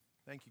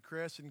Thank you,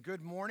 Chris, and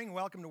good morning.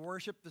 Welcome to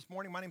worship this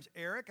morning. My name's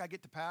Eric. I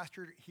get to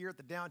pastor here at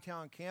the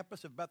downtown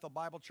campus of Bethel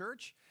Bible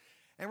Church,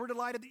 and we're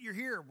delighted that you're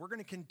here. We're going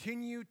to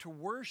continue to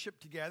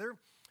worship together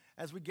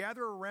as we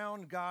gather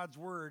around God's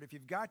Word. If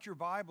you've got your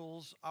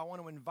Bibles, I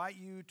want to invite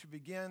you to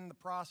begin the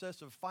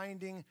process of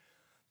finding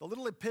the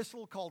little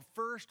epistle called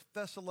 1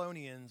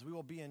 Thessalonians. We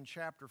will be in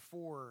chapter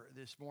 4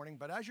 this morning,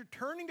 but as you're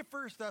turning to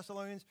 1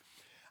 Thessalonians,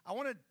 I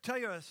want to tell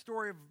you a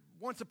story of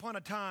once upon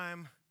a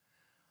time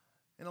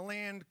in a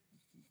land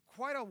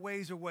quite a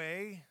ways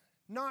away,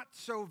 not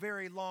so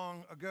very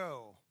long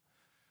ago.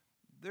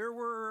 There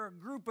were a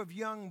group of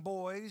young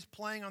boys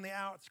playing on the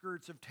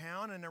outskirts of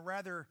town in a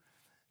rather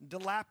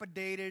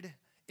dilapidated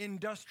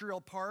industrial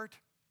part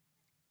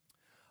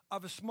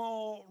of a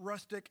small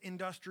rustic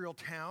industrial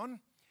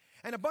town.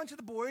 And a bunch of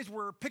the boys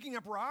were picking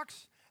up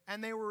rocks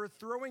and they were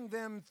throwing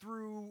them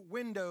through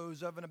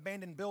windows of an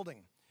abandoned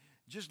building,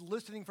 just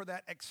listening for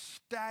that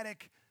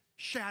ecstatic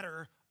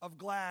shatter of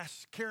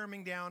glass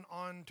caroming down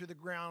onto the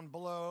ground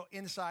below,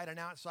 inside and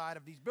outside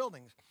of these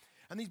buildings.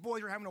 And these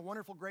boys were having a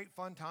wonderful, great,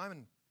 fun time,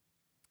 and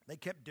they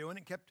kept doing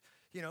it, kept,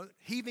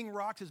 heaving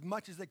rocks as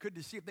much as they could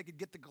to see if they could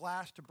get the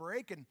glass to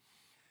break. And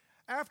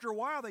after a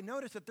while, they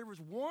noticed that there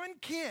was one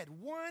kid,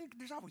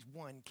 there's always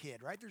one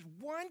kid, right? There's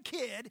one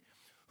kid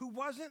who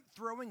wasn't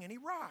throwing any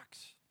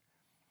rocks.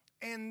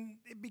 And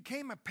it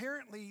became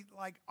apparently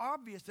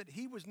obvious that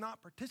he was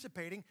not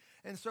participating.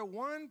 And so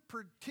one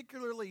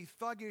particularly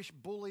thuggish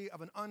bully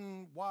of an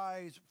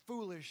unwise,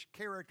 foolish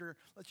character,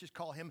 let's just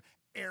call him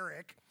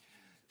Eric,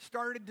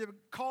 started to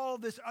call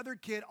this other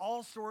kid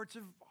all sorts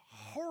of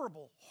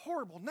horrible,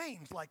 horrible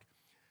names like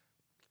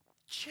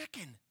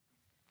chicken.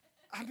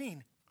 I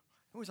mean,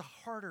 it was a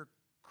harder,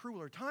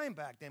 crueler time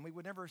back then. We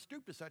would never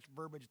stoop to such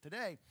verbiage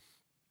today.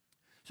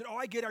 Said, "Oh,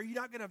 I get it. You're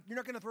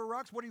not gonna throw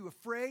rocks? What are you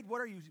afraid?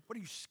 What are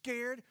you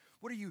scared?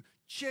 What are you,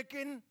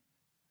 chicken?"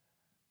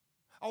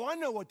 "Oh, I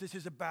know what this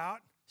is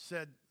about,"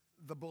 said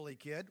the bully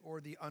kid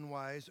or the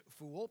unwise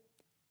fool.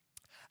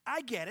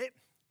 "I get it.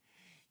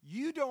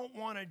 You don't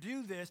want to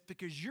do this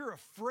because you're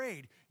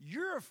afraid.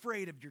 You're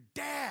afraid of your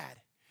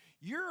dad.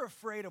 You're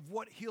afraid of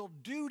what he'll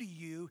do to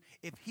you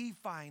if he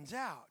finds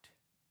out."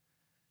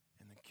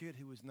 And the kid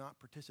who was not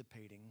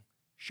participating,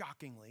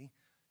 shockingly,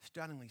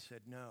 stunningly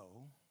said,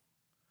 "No.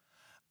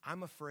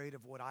 I'm afraid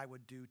of what I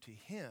would do to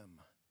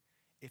him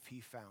if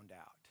he found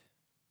out."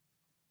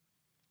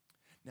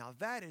 Now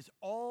that is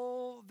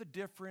all the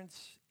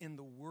difference in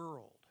the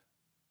world.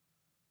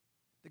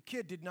 The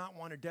kid did not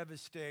want to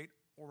devastate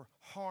or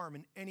harm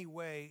in any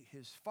way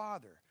his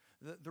father.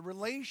 The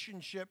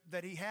relationship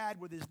that he had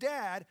with his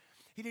dad,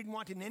 he didn't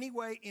want to in any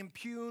way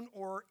impugn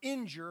or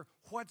injure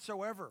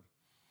whatsoever.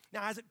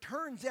 Now, as it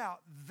turns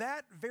out,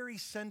 that very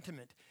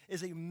sentiment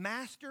is a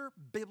master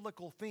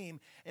biblical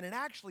theme, and it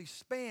actually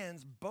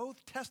spans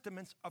both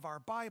testaments of our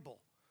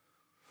Bible.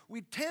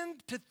 We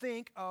tend to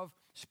think of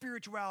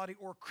spirituality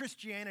or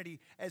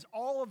Christianity as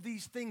all of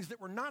these things that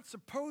we're not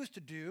supposed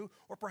to do,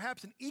 or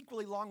perhaps an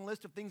equally long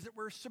list of things that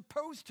we're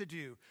supposed to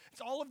do.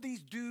 It's all of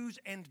these do's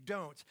and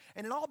don'ts,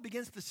 and it all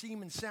begins to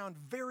seem and sound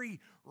very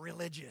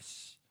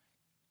religious.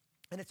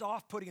 And it's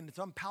off-putting and it's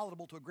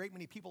unpalatable to a great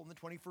many people in the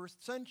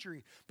 21st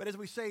century. But as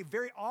we say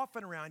very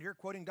often around here,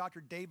 quoting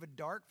Dr. David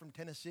Dark from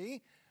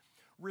Tennessee,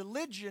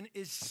 religion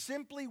is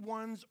simply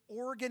one's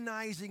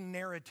organizing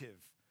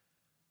narrative.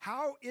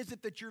 How is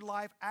it that your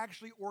life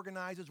actually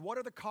organizes? What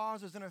are the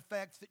causes and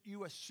effects that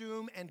you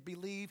assume and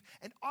believe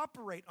and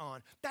operate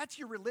on? That's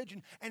your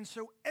religion. And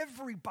so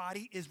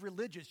everybody is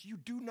religious. You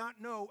do not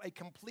know a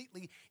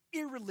completely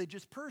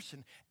irreligious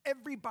person.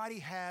 Everybody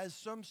has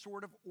some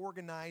sort of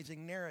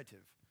organizing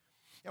narrative.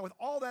 Now, with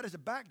all that as a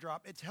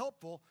backdrop, it's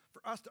helpful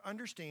for us to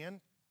understand,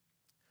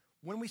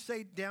 when we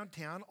say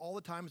downtown all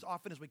the time, as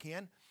often as we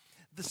can,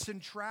 the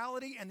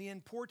centrality and the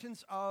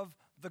importance of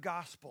the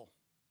gospel.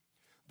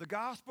 The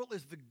gospel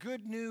is the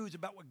good news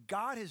about what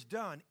God has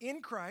done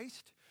in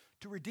Christ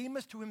to redeem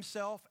us to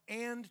himself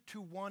and to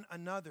one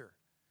another.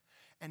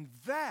 And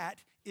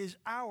that is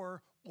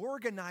our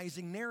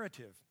organizing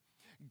narrative.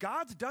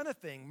 God's done a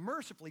thing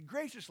mercifully,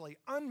 graciously,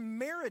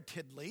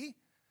 unmeritedly,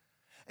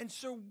 and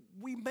so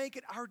we make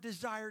it our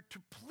desire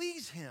to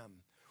please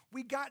him.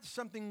 We got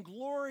something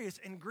glorious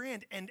and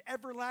grand and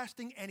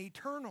everlasting and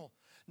eternal,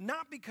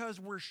 not because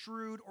we're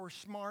shrewd or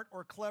smart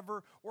or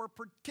clever or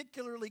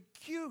particularly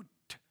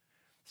cute,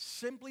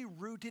 simply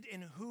rooted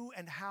in who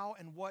and how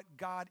and what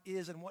God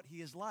is and what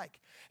he is like.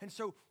 And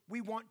so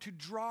we want to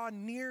draw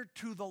near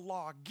to the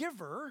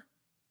lawgiver,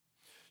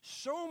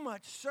 so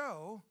much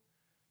so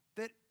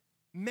that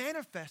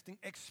manifesting,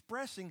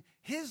 expressing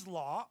his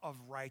law of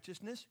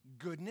righteousness,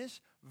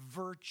 goodness,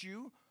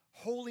 virtue,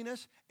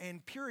 holiness,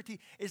 and purity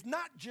is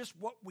not just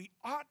what we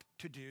ought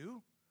to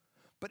do,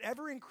 but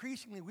ever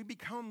increasingly we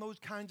become those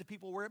kinds of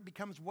people where it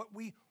becomes what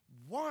we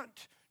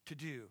want to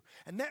do.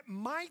 And that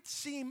might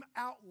seem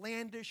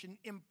outlandish and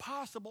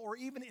impossible or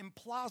even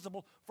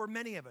implausible for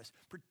many of us,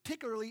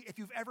 particularly if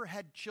you've ever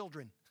had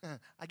children.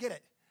 I get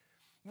it.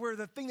 Where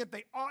the thing that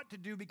they ought to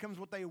do becomes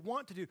what they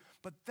want to do.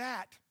 But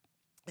that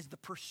is the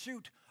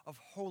pursuit of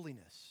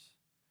holiness.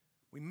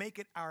 We make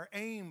it our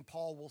aim,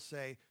 Paul will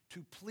say,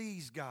 to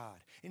please God.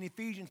 In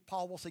Ephesians,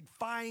 Paul will say,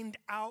 find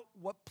out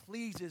what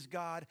pleases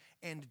God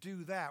and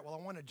do that. Well,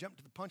 I want to jump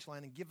to the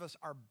punchline and give us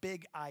our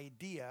big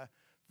idea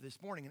for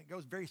this morning. And it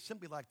goes very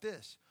simply like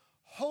this.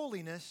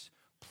 Holiness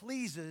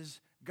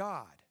pleases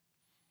God.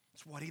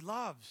 It's what he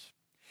loves.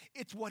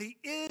 It's what he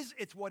is.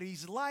 It's what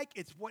he's like.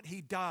 It's what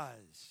he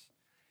does.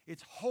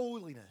 It's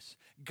holiness.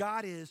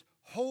 God is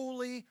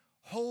holy,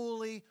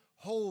 holy,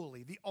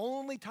 holy. The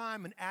only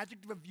time an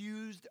adjective is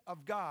used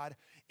of God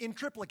in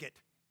triplicate.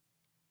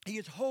 He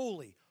is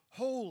holy,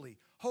 holy,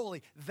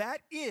 holy.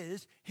 That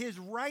is his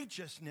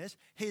righteousness,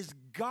 his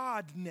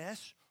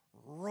godness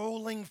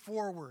rolling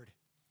forward,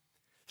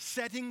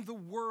 setting the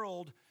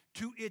world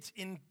to its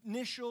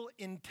initial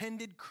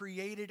intended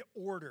created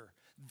order.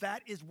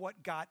 That is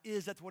what God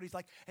is. That's what he's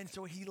like. And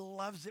so he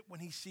loves it when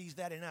he sees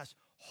that in us.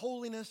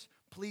 Holiness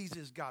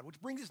pleases God. Which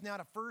brings us now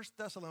to 1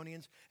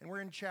 Thessalonians, and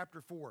we're in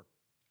chapter 4.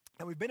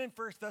 And we've been in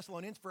 1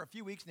 Thessalonians for a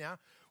few weeks now.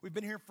 We've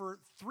been here for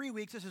 3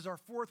 weeks. This is our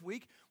 4th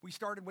week. We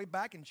started way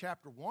back in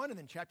chapter 1, and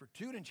then chapter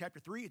 2, and then chapter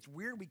 3. It's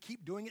weird we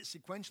keep doing it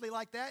sequentially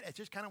like that. It's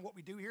just kind of what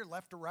we do here,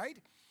 left to right.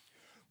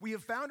 We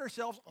have found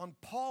ourselves on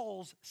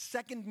Paul's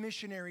second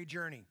missionary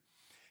journey.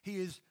 He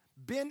has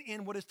been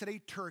in what is today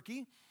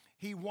Turkey.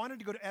 He wanted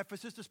to go to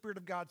Ephesus. The Spirit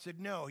of God said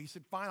no. He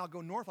said, fine, I'll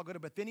go north. I'll go to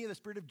Bithynia. The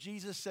Spirit of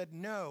Jesus said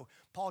no.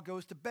 Paul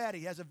goes to bed.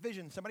 He has a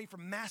vision. Somebody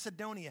from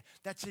Macedonia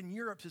that's in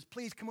Europe says,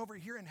 please come over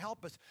here and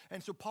help us.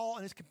 And so Paul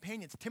and his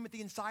companions, Timothy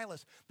and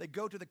Silas, they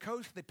go to the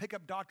coast. They pick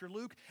up Dr.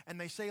 Luke, and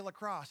they sail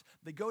across.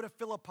 They go to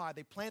Philippi.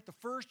 They plant the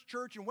first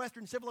church in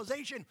Western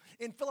civilization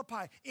in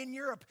Philippi, in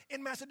Europe,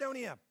 in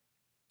Macedonia.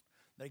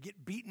 They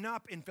get beaten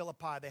up in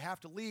Philippi. They have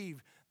to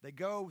leave. They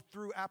go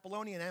through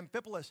Apollonia and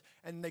Amphipolis,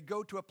 and they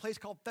go to a place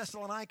called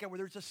Thessalonica where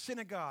there's a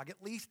synagogue,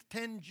 at least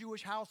 10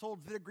 Jewish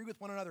households that agree with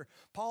one another.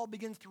 Paul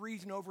begins to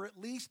reason over at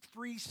least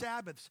 3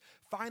 Sabbaths.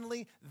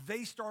 Finally,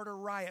 they start a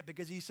riot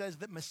because he says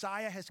that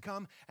Messiah has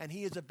come and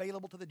he is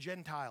available to the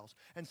Gentiles.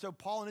 And so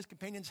Paul and his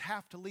companions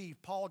have to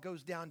leave. Paul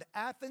goes down to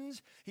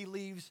Athens. He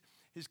leaves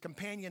his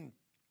companion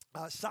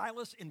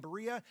Silas in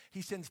Berea.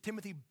 He sends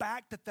Timothy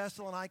back to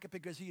Thessalonica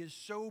because he is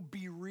so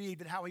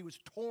bereaved at how he was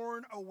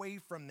torn away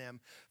from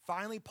them.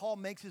 Finally, Paul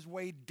makes his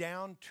way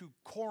down to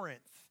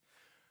Corinth,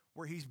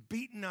 where he's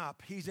beaten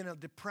up. He's in a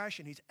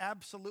depression. He's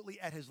absolutely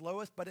at his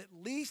lowest, but at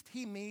least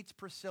he meets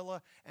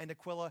Priscilla and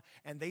Aquila,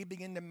 and they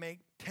begin to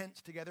make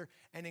tents together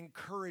and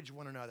encourage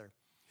one another.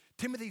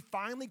 Timothy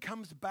finally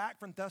comes back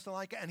from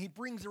Thessalonica, and he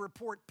brings a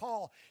report.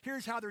 Paul,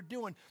 here's how they're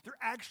doing. They're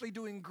actually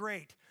doing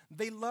great.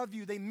 They love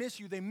you. They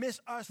miss you. They miss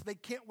us. They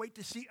can't wait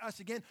to see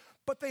us again.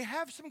 But they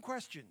have some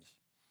questions.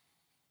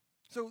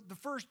 So the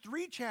first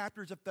 3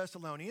 chapters of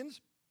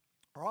Thessalonians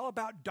are all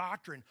about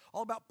doctrine,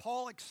 all about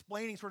Paul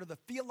explaining sort of the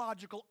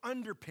theological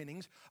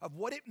underpinnings of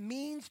what it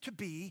means to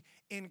be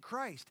in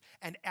Christ.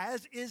 And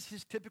as is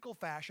his typical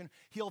fashion,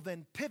 he'll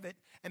then pivot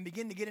and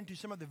begin to get into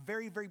some of the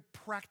very, very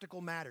practical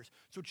matters.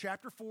 So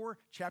chapter 4,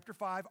 chapter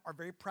 5 are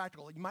very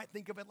practical. You might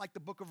think of it like the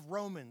book of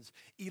Romans,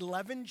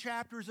 11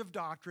 chapters of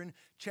doctrine,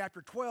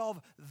 chapter 12,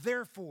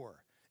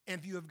 therefore, in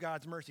view of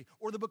God's mercy.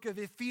 Or the book of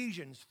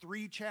Ephesians,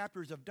 3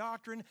 chapters of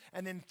doctrine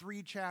and then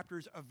 3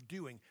 chapters of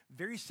doing.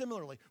 Very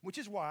similarly, which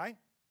is why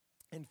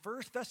in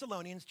 1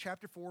 Thessalonians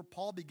chapter 4,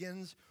 Paul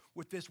begins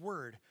with this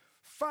word.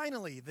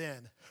 Finally,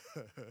 then.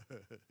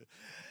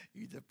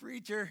 He's a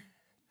preacher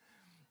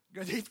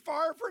because he's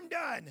far from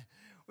done.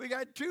 We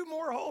got 2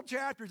 more whole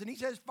chapters, and he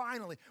says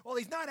finally. Well,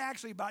 he's not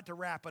actually about to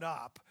wrap it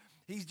up.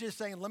 He's just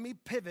saying, let me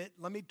pivot,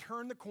 let me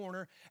turn the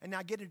corner, and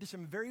now get into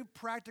some very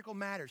practical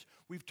matters.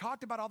 We've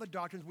talked about all the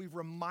doctrines. We've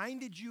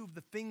reminded you of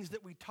the things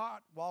that we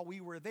taught while we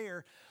were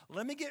there.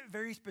 Let me get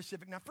very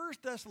specific. Now, 1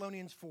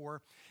 Thessalonians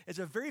 4 is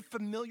a very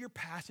familiar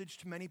passage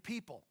to many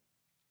people.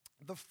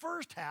 The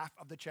first half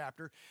of the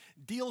chapter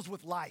deals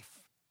with life.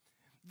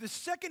 The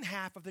second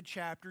half of the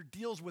chapter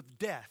deals with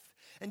death.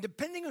 And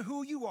depending on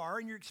who you are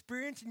and your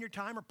experience in your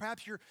time, or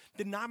perhaps your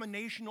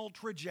denominational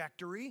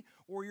trajectory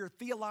or your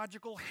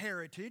theological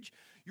heritage,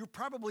 you're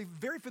probably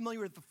very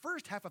familiar with the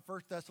first half of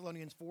 1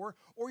 Thessalonians 4,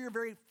 or you're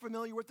very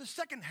familiar with the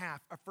second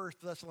half of 1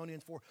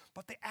 Thessalonians 4,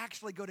 but they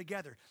actually go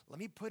together. Let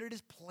me put it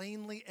as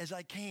plainly as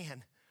I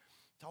can.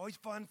 It's always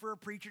fun for a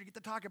preacher to get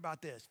to talk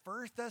about this.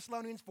 1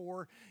 Thessalonians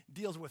 4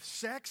 deals with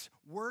sex,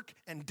 work,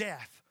 and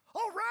death.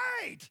 All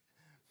right!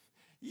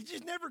 You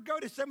just never go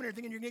to seminary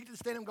thinking you're going to get to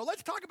stand up and go,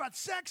 let's talk about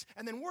sex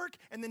and then work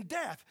and then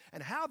death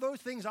and how those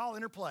things all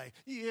interplay.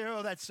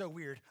 That's so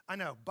weird. I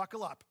know.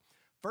 Buckle up.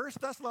 1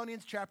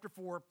 Thessalonians chapter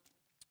 4,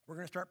 we're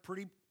going to start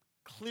pretty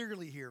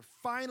clearly here.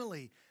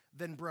 Finally,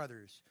 then,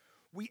 brothers,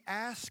 we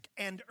ask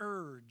and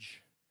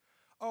urge.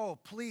 Oh,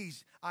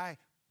 please, I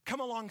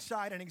come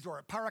alongside and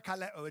exhort.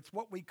 Parakaleo, it's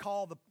what we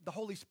call the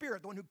Holy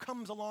Spirit, the one who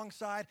comes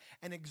alongside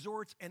and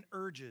exhorts and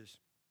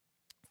urges.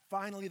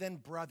 Finally, then,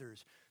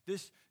 brothers,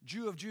 this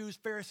Jew of Jews,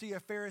 Pharisee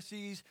of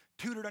Pharisees,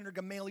 tutored under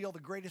Gamaliel, the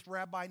greatest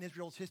rabbi in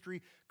Israel's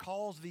history,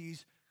 calls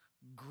these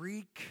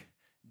Greek,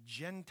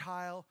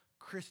 Gentile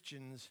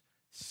Christians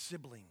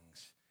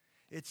siblings.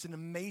 It's an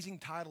amazing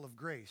title of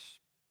grace.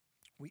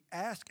 we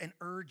ask and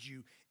urge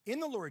you in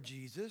the Lord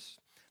Jesus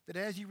that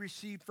as you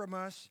received from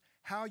us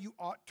how you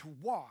ought to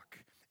walk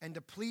and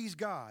to please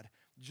God,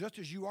 just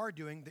as you are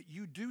doing, that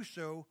you do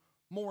so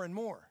more and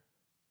more.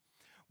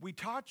 We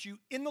taught you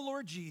in the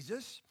Lord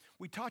Jesus,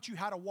 we taught you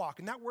how to walk.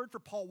 And that word for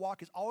Paul,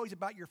 walk, is always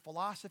about your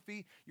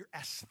philosophy, your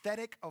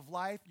aesthetic of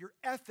life, your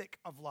ethic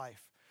of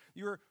life,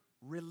 your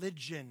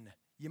religion,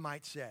 you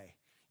might say,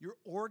 your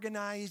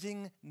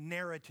organizing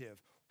narrative.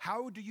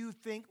 How do you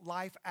think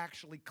life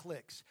actually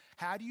clicks?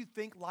 How do you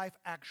think life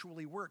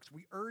actually works?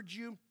 We urge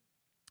you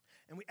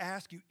and we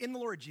ask you in the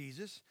Lord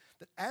Jesus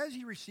that as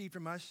you receive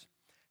from us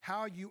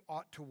how you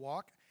ought to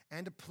walk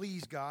and to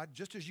please God,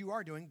 just as you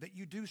are doing, that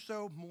you do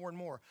so more and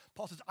more.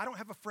 Paul says, I don't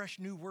have a fresh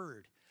new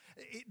word.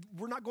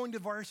 We're not going to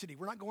varsity.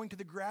 We're not going to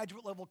the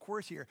graduate level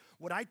course here.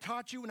 What I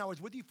taught you when I was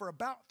with you for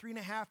about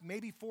 3.5,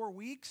 maybe 4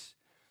 weeks,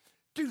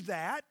 do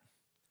that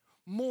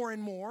more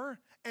and more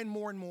and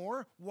more and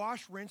more.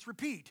 Wash, rinse,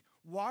 repeat.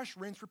 Wash,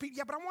 rinse, repeat.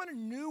 Yeah, but I want a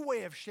new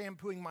way of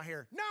shampooing my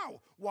hair.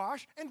 No,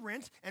 wash and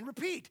rinse and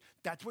repeat.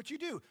 That's what you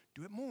do.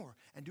 Do it more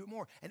and do it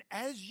more. And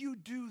as you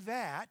do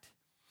that,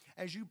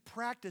 as you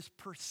practice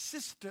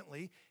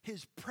persistently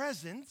his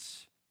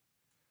presence,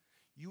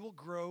 you will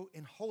grow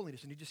in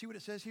holiness. And did you see what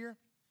it says here?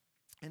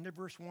 End of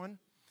verse 1,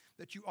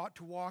 that you ought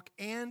to walk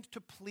and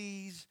to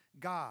please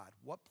God.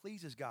 What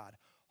pleases God?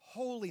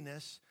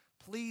 Holiness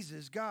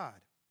pleases God.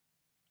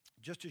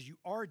 Just as you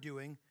are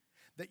doing,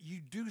 that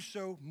you do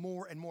so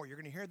more and more. You're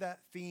going to hear that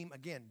theme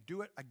again.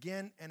 Do it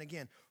again and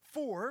again.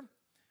 For,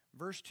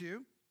 verse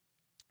 2,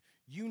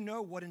 you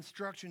know what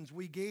instructions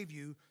we gave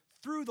you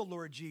through the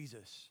Lord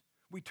Jesus.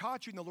 We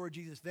taught you in the Lord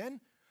Jesus then,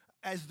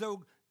 as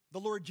though the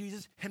Lord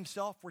Jesus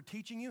himself were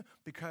teaching you,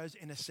 because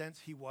in a sense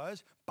he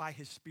was, by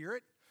his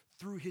Spirit,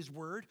 through his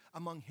word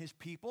among his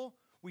people.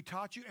 We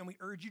taught you and we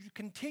urge you to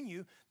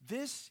continue.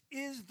 This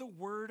is the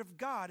word of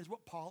God, is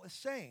what Paul is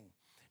saying.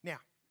 Now,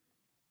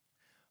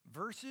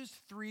 verses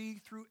 3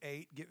 through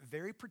 8 get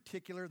very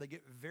particular. They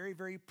get very,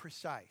 very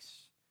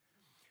precise.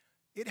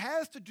 It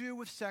has to do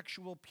with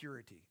sexual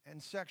purity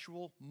and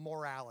sexual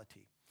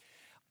morality.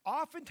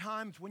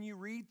 Oftentimes, when you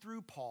read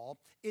through Paul,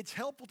 it's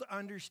helpful to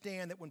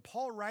understand that when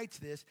Paul writes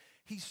this,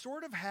 he's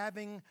sort of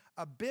having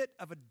a bit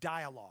of a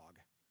dialogue.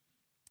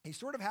 He's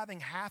sort of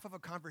having half of a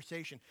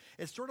conversation.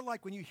 It's sort of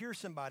like when you hear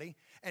somebody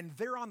and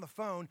they're on the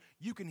phone,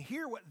 you can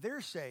hear what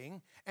they're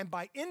saying, and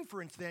by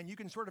inference then, you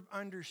can sort of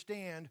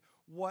understand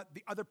what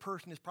the other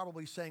person is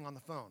probably saying on the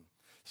phone.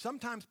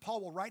 Sometimes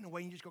Paul will write in a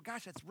way and you just go,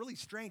 gosh, that's really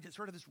strange. It's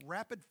sort of this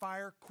rapid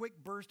fire,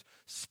 quick burst,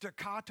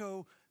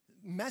 staccato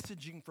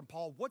messaging from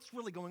Paul. What's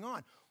really going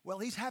on? Well,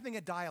 he's having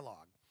a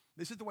dialogue.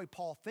 This is the way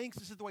Paul thinks.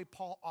 This is the way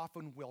Paul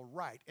often will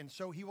write. And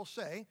so he will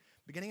say,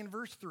 beginning in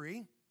verse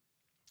 3,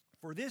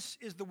 for this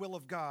is the will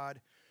of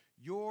God,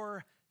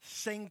 your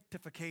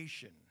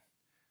sanctification.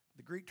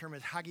 The Greek term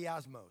is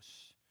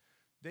hagiasmos,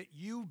 that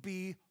you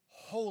be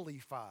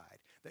holified,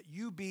 that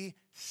you be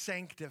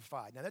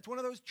sanctified. Now, that's one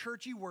of those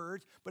churchy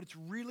words, but it's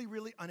really,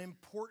 really an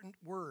important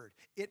word.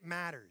 It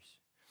matters.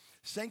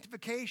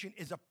 Sanctification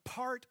is a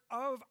part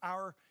of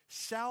our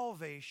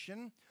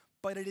salvation,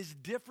 but it is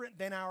different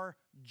than our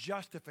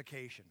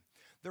justification.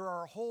 There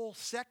are whole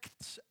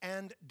sects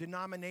and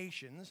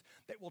denominations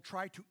that will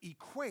try to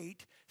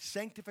equate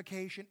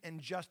sanctification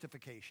and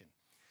justification,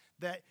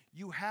 that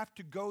you have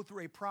to go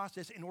through a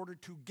process in order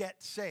to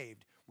get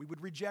saved. We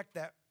would reject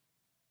that.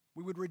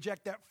 We would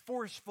reject that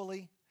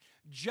forcefully.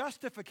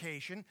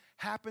 Justification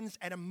happens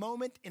at a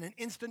moment, in an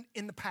instant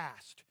in the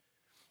past.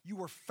 You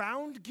were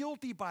found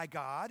guilty by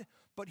God,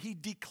 but he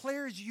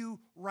declares you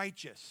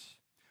righteous.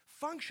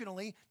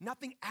 Functionally,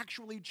 nothing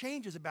actually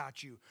changes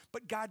about you,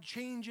 but God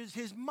changes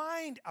his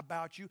mind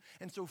about you,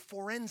 and so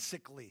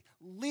forensically,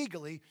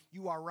 legally,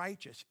 you are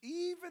righteous.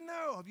 Even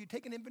though, have you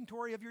taken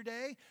inventory of your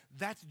day?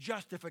 That's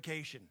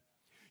justification.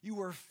 You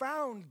were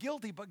found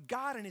guilty, but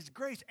God in his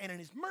grace and in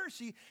his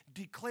mercy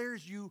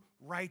declares you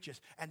righteous,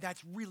 and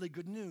that's really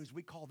good news.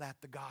 We call that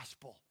the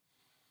gospel.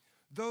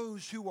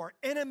 Those who are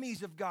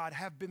enemies of God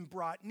have been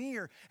brought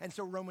near. And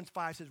so Romans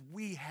 5 says,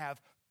 we have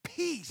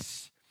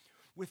peace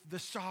with the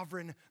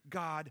sovereign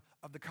God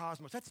of the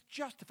cosmos. That's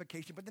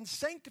justification. But then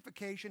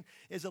sanctification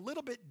is a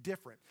little bit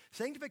different.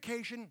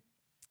 Sanctification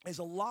is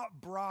a lot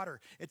broader.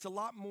 It's a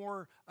lot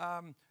more,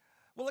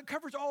 it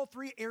covers all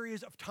three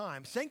areas of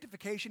time.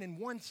 Sanctification, in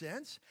one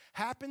sense,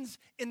 happens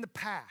in the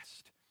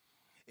past.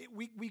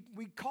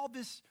 We call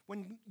this,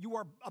 when you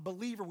are a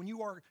believer, when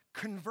you are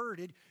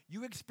converted,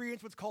 you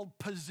experience what's called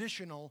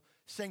positional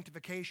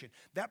sanctification.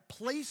 That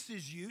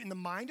places you in the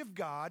mind of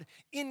God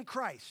in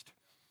Christ.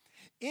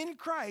 In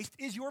Christ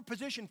is your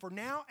position for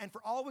now and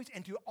for always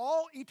and to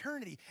all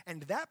eternity.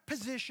 And that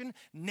position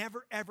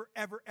never, ever,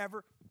 ever,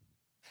 ever,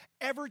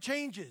 ever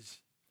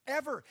changes.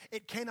 Ever.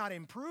 It cannot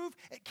improve.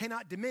 It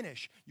cannot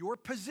diminish. Your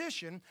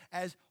position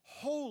as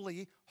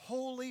holy,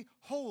 holy,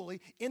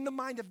 holy in the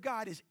mind of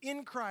God is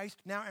in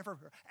Christ now and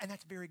forever. And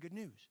that's very good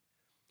news.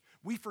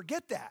 We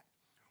forget that.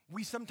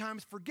 We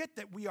sometimes forget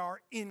that we are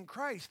in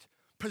Christ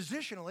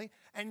positionally,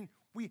 and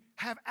We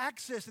have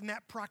access in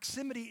that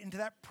proximity into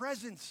that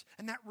presence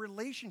and that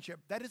relationship.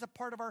 That is a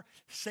part of our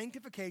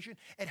sanctification.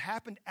 It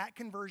happened at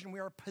conversion.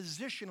 We are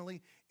positionally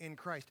in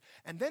Christ.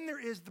 And then there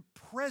is the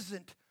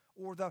present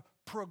or the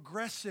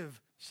progressive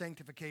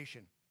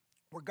sanctification,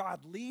 where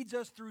God leads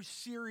us through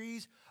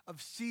series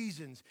of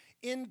seasons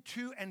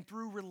into and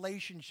through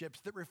relationships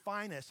that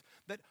refine us,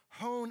 that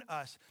hone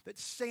us, that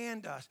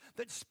sand us,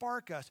 that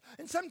spark us,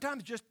 and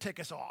sometimes just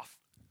tick us off.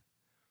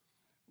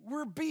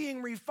 We're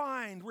being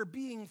refined, we're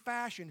being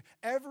fashioned,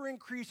 ever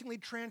increasingly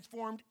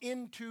transformed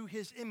into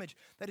his image.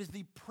 That is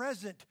the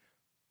present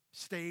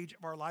stage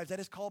of our lives.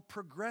 That is called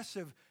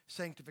progressive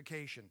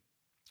sanctification,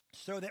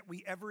 so that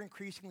we ever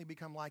increasingly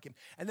become like him.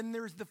 And then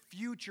there's the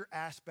future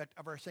aspect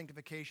of our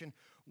sanctification,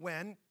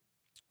 when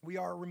we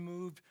are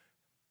removed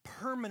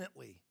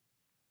permanently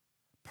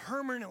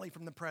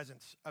from the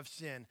presence of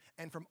sin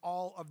and from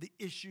all of the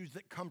issues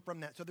that come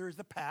from that. So there is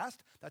the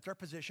past, that's our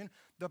position.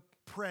 The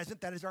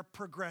present, that is our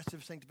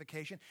progressive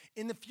sanctification.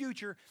 In the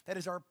future, that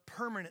is our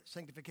permanent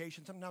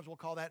sanctification. Sometimes we'll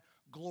call that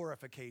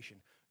glorification.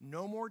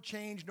 No more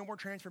change, no more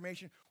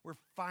transformation. We're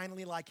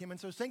finally like him. And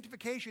so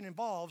sanctification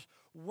involves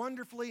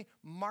wonderfully,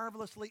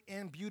 marvelously,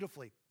 and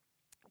beautifully.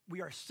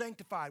 We are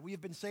sanctified. We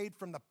have been saved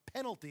from the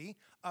penalty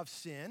of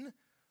sin.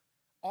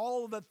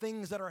 All of the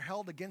things that are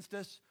held against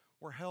us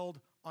were held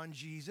on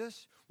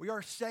Jesus. We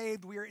are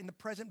saved. We are in the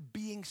present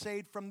being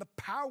saved from the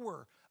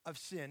power of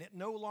sin. It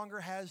no longer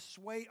has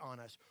sway on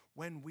us.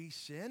 When we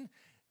sin,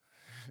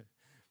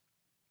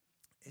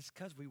 it's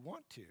because we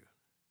want to,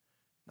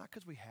 not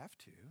because we have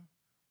to.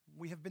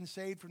 We have been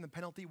saved from the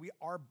penalty. We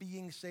are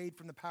being saved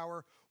from the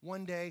power.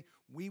 One day,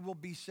 we will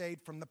be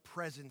saved from the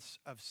presence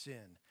of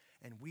sin,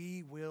 and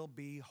we will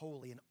be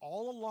holy. And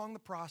all along the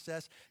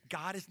process,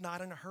 God is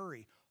not in a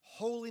hurry.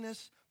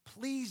 Holiness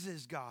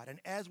pleases God, and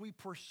as we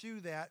pursue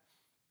that,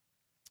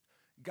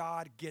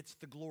 God gets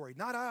the glory.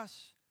 Not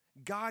us.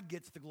 God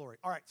gets the glory.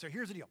 All right, so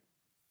here's the deal.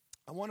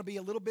 I want to be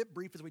a little bit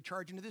brief as we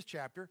charge into this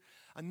chapter.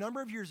 A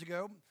number of years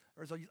ago,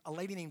 there was a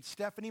lady named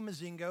Stephanie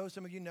Mazingo.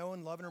 Some of you know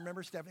and love and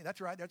remember Stephanie.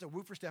 That's right. That's a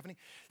woo for Stephanie.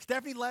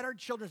 Stephanie led our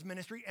children's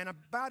ministry, and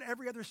about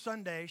every other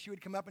Sunday, she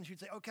would come up and she'd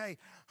say, okay,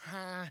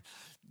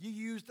 you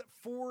used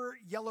 4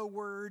 yellow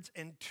words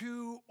and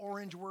 2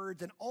 orange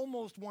words and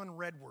almost 1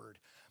 red word.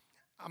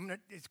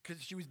 It's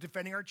because she was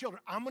defending our children.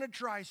 I'm going to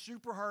try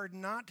super hard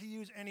not to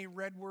use any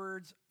red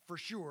words for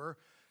sure.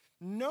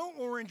 No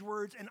orange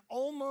words and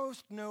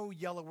almost no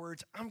yellow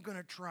words. I'm going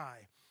to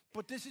try.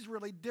 But this is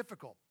really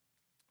difficult.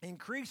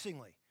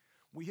 Increasingly,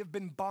 we have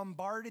been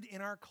bombarded in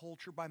our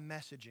culture by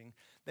messaging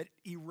that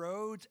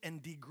erodes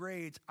and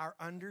degrades our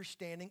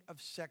understanding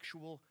of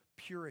sexual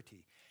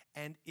purity.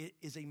 And it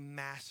is a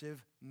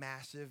massive,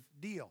 massive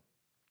deal.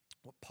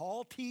 What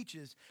Paul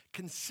teaches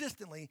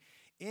consistently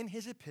in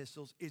his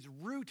epistles is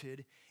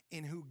rooted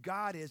in who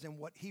God is and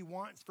what he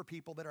wants for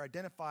people that are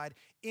identified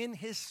in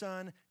his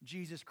Son,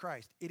 Jesus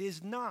Christ. It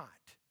is not,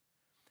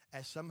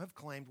 as some have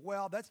claimed,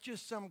 well, that's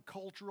just some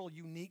cultural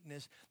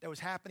uniqueness that was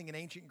happening in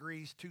ancient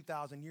Greece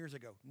 2,000 years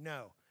ago.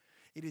 No,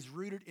 it is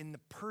rooted in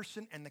the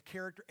person and the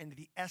character and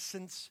the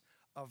essence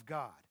of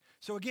God.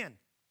 So again,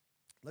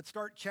 let's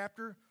start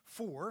chapter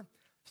 4.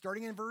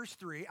 Starting in verse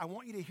 3, I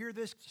want you to hear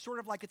this sort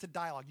of like it's a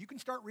dialogue. You can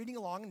start reading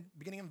along, and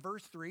beginning in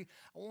verse 3.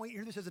 I want you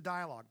to hear this as a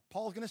dialogue.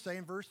 Paul's going to say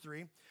in verse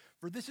 3,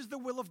 "For this is the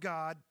will of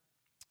God,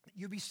 that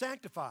you be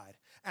sanctified."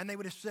 And they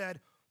would have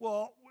said,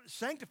 well,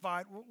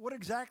 sanctified, what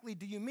exactly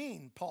do you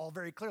mean? Paul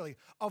very clearly,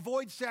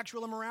 avoid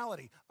sexual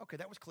immorality. Okay,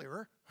 that was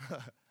clearer.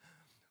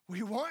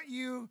 We want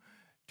you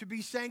to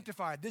be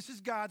sanctified. This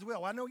is God's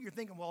will. I know what you're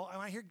thinking. Well,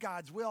 when I hear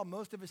God's will,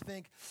 most of us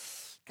think,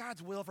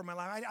 God's will for my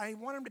life. I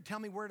want him to tell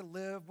me where to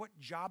live, what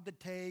job to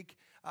take,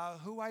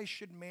 who I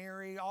should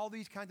marry, all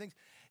these kinds of things.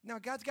 Now,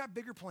 God's got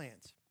bigger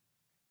plans.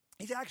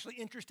 He's actually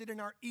interested in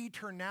our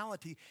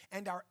eternality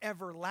and our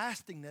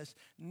everlastingness,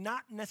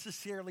 not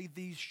necessarily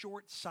these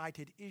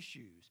short-sighted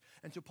issues.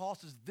 And so Paul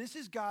says, this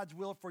is God's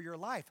will for your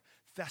life,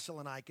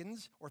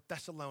 Thessalonians,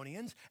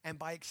 and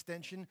by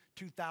extension,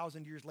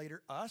 2,000 years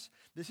later, us.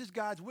 This is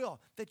God's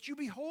will, that you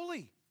be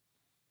holy.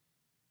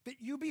 That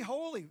you be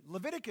holy.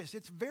 Leviticus,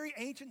 it's very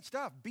ancient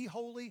stuff. Be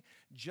holy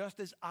just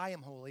as I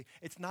am holy.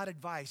 It's not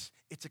advice,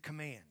 it's a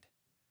command.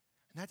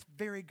 And that's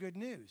very good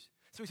news.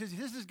 So he says,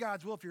 this is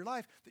God's will for your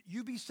life, that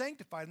you be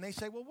sanctified. And they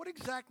say, well, what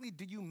exactly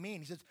do you mean?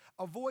 He says,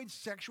 avoid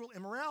sexual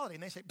immorality.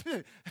 And they say,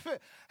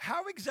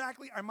 how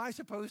exactly am I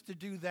supposed to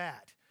do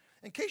that?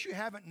 In case you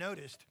haven't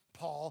noticed,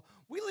 Paul,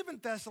 we live in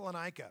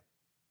Thessalonica.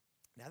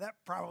 Now, that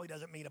probably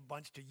doesn't mean a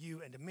bunch to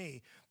you and to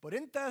me, but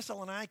in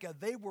Thessalonica,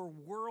 they were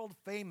world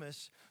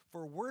famous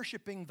for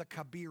worshiping the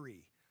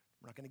Kabiri.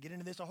 We're not going to get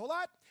into this a whole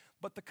lot,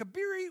 but the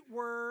Kabiri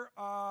were,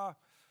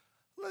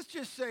 let's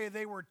just say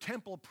they were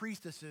temple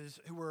priestesses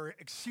who were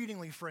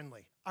exceedingly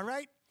friendly, all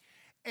right?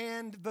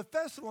 And the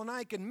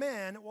Thessalonican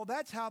men, well,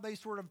 that's how they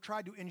sort of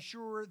tried to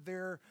ensure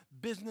their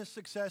business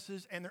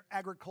successes and their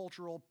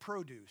agricultural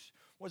produce,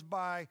 was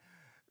by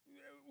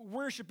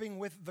worshiping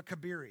with the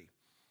Kabiri.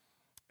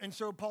 And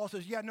so Paul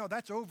says, yeah, no,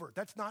 that's over.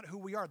 That's not who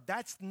we are.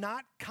 That's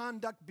not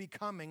conduct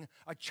becoming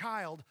a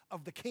child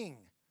of the king.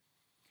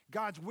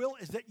 God's will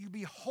is that you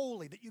be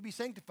holy, that you be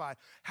sanctified.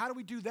 How do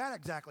we do that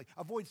exactly?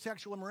 Avoid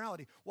sexual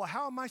immorality. Well,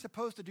 how am I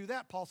supposed to do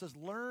that? Paul says,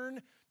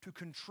 learn to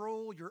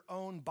control your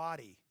own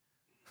body.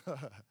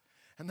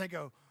 And they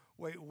go,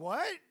 wait,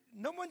 what?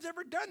 No one's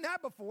ever done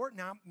that before.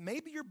 Now,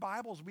 maybe your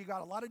Bibles, we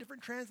got a lot of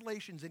different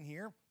translations in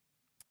here.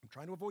 I'm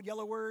trying to avoid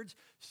yellow words,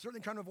 certainly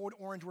trying to avoid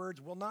orange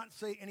words, will not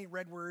say any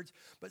red words,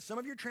 but some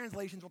of your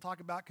translations will talk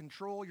about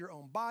control your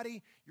own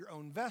body, your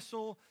own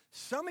vessel.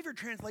 Some of your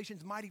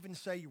translations might even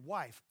say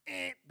wife.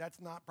 That's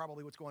not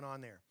probably what's going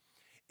on there.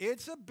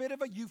 It's a bit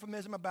of a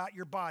euphemism about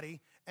your body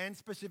and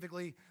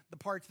specifically the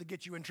parts that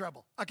get you in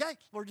trouble. Okay,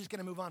 we're just going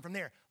to move on from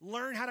there.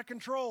 Learn how to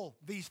control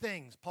these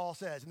things, Paul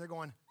says. And they're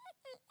going,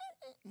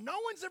 no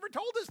one's ever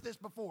told us this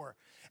before.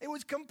 It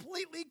was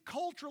completely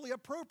culturally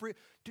appropriate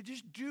to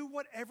just do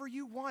whatever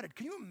you wanted.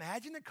 Can you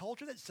imagine a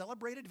culture that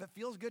celebrated if it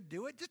feels good,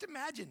 do it? Just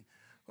imagine.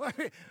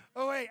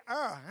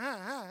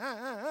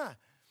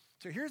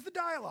 So here's the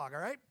dialogue,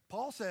 all right?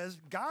 Paul says,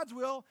 God's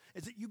will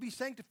is that you be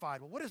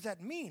sanctified. Well, what does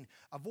that mean?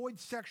 Avoid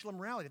sexual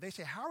immorality. They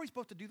say, how are we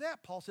supposed to do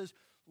that? Paul says,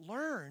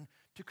 learn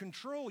to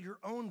control your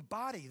own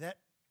body,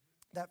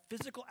 that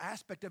physical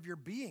aspect of your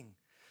being.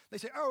 They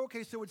say, oh,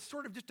 okay, so it's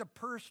sort of just a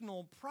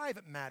personal,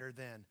 private matter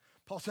then.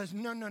 Paul says,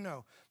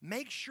 no.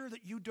 Make sure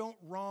that you don't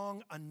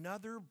wrong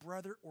another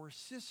brother or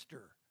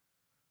sister.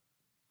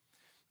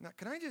 Now,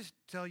 can I just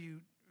tell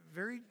you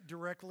very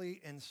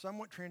directly and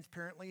somewhat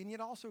transparently, and yet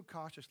also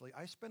cautiously,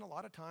 I spend a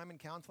lot of time in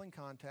counseling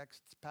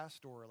contexts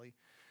pastorally,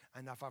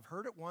 and if I've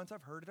heard it once,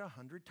 I've heard it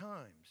 100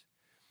 times.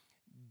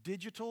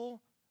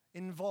 Digital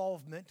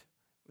involvement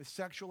with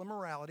sexual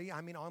immorality, I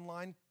mean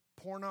online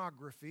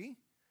pornography,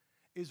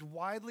 is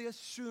widely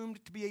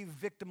assumed to be a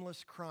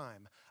victimless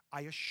crime.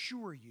 I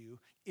assure you,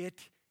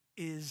 it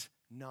is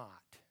not.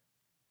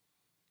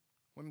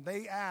 When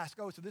they ask,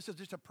 oh, so this is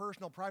just a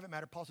personal, private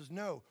matter, Paul says,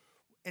 no.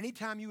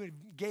 Anytime you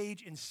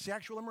engage in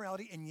sexual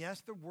immorality, and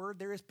yes, the word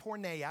there is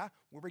porneia,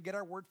 where we get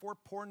our word for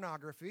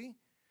pornography,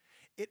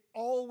 it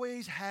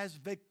always has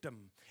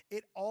victim.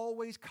 It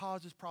always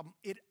causes problem.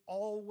 It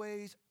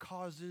always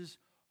causes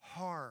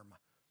harm.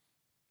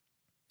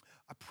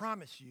 I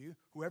promise you,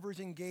 whoever is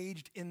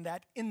engaged in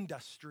that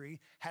industry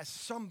has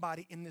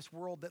somebody in this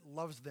world that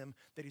loves them,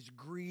 that is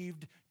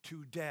grieved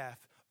to death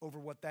over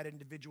what that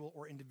individual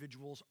or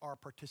individuals are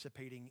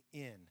participating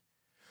in.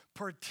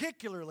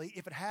 Particularly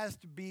if it has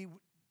to be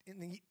in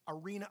the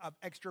arena of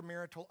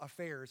extramarital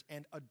affairs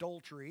and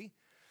adultery,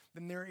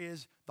 then there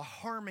is the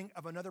harming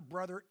of another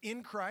brother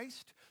in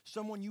Christ,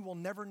 someone you will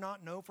never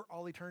not know for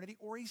all eternity,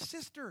 or a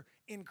sister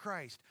in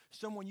Christ,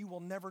 someone you will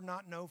never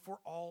not know for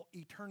all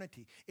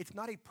eternity. It's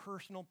not a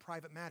personal,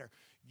 private matter.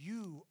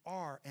 You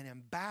are an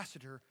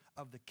ambassador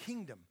of the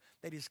kingdom.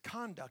 That is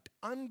conduct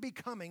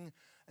unbecoming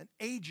an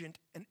agent,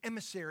 an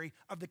emissary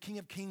of the King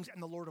of Kings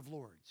and the Lord of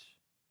Lords.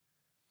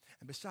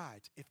 And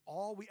besides, if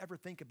all we ever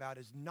think about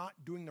is not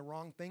doing the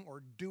wrong thing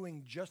or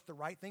doing just the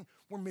right thing,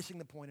 we're missing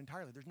the point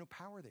entirely. There's no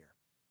power there.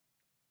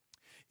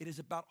 It is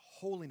about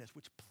holiness,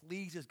 which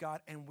pleases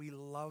God, and we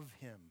love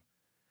him.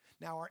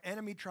 Now, our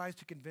enemy tries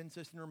to convince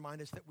us and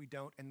remind us that we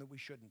don't and that we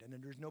shouldn't, and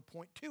there's no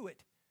point to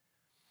it.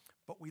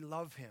 But we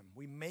love him.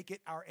 We make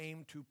it our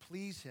aim to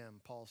please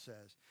him, Paul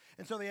says.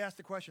 And so they ask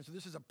the question, so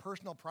this is a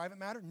personal, private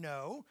matter?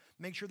 No.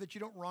 Make sure that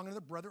you don't wrong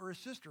another brother or a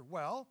sister.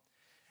 Well,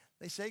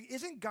 they say,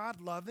 isn't God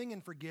loving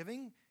and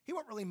forgiving? He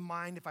won't really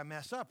mind if I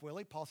mess up, will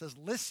he? Paul says,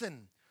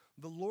 listen,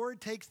 the Lord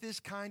takes this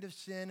kind of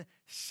sin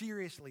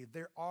seriously.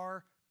 There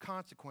are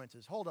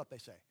consequences. Hold up, they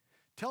say.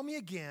 Tell me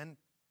again,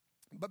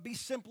 but be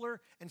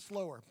simpler and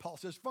slower. Paul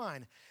says,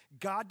 fine.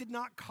 God did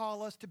not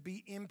call us to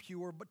be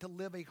impure, but to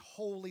live a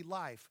holy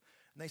life.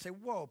 And they say,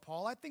 whoa,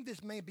 Paul, I think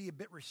this may be a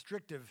bit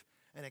restrictive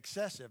and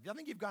excessive. I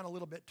think you've gone a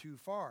little bit too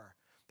far.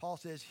 Paul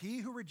says, he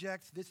who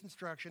rejects this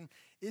instruction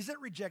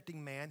isn't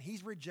rejecting man,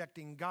 he's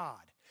rejecting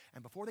God.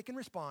 And before they can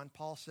respond,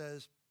 Paul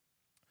says,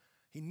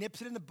 he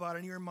nips it in the bud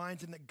and he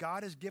reminds them that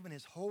God has given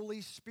his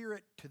Holy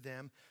Spirit to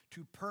them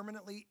to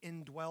permanently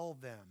indwell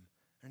them.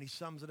 And he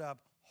sums it up,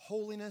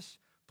 holiness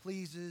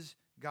pleases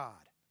God.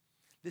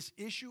 This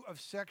issue of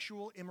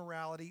sexual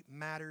immorality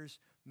matters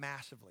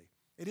massively.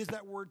 It is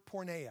that word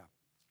porneia.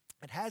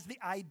 It has the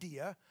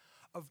idea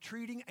of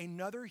treating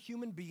another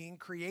human being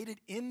created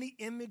in the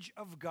image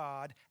of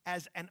God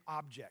as an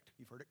object.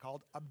 You've heard it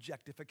called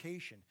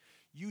objectification.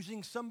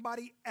 Using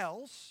somebody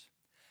else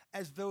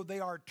as though they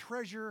are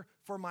treasure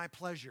for my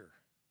pleasure.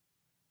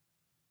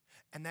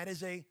 And that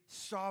is a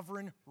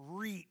sovereign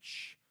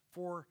reach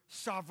for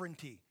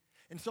sovereignty.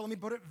 And so let me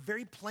put it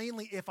very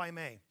plainly, if I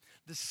may.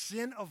 The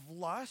sin of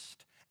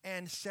lust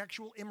and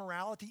sexual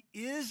immorality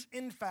is,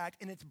 in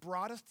fact, in its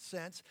broadest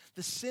sense,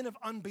 the sin of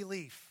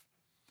unbelief.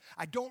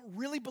 I don't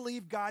really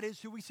believe God is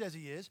who he says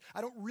he is.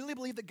 I don't really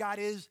believe that God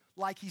is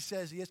like he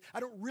says he is. I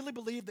don't really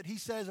believe that he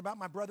says about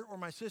my brother or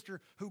my sister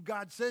who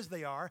God says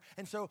they are.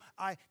 And so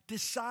I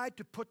decide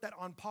to put that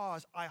on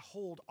pause. I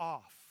hold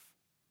off.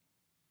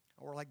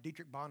 Or like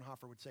Dietrich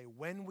Bonhoeffer would say,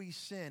 when we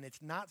sin,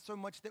 it's not so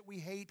much that we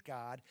hate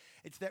God,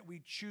 it's that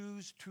we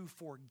choose to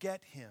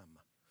forget him.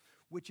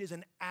 which is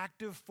an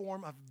active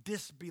form of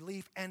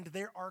disbelief, and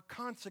there are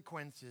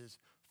consequences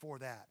for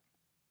that.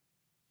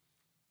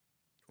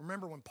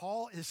 Remember, when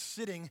Paul is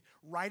sitting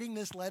writing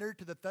this letter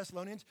to the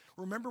Thessalonians,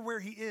 remember where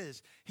he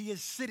is. He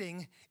is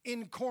sitting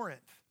in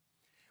Corinth,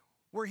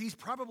 where he's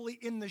probably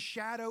in the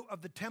shadow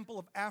of the temple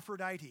of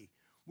Aphrodite,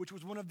 which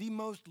was one of the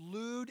most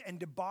lewd and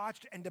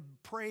debauched and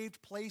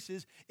depraved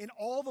places in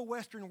all the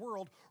Western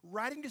world,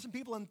 writing to some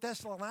people in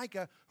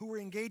Thessalonica who were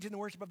engaged in the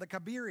worship of the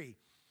Kabiri.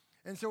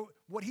 And so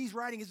what he's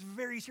writing is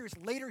very serious.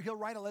 Later, he'll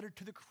write a letter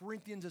to the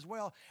Corinthians as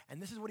well.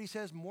 And this is what he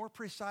says more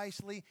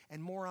precisely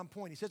and more on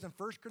point. He says in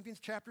 1 Corinthians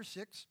chapter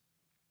 6,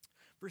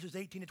 verses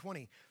 18 to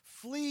 20,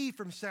 flee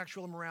from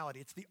sexual immorality.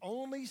 It's the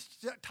only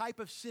type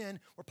of sin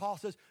where Paul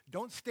says,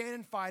 don't stand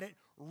and fight it.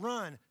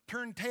 Run,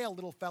 turn tail,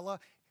 little fella.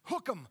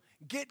 Hook 'em,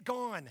 get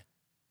gone.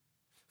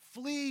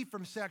 Flee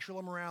from sexual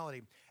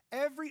immorality.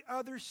 Every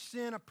other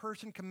sin a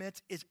person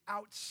commits is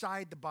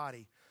outside the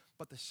body,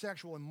 but the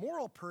sexual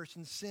immoral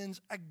person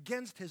sins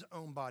against his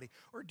own body.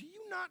 Or do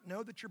you not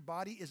know that your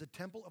body is a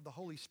temple of the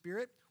Holy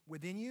Spirit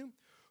within you,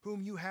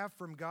 whom you have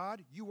from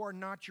God? You are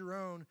not your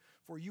own,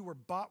 for you were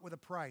bought with a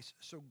price.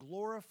 So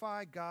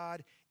glorify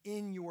God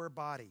in your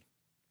body.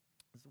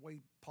 This is the way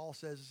Paul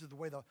says, this is the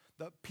way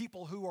the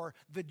people who are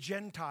the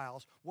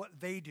Gentiles, what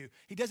they do.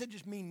 He doesn't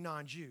just mean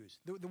non-Jews.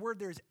 The word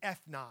there is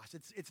ethnos.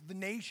 It's the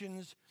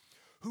nations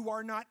who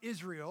are not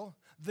Israel,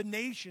 the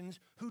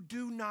nations who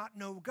do not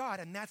know God,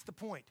 and that's the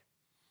point.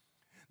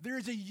 There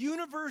is a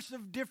universe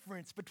of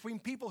difference between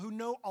people who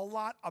know a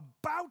lot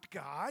about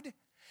God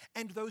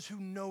and those who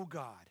know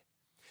God.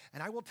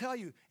 And I will tell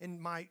you, in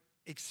my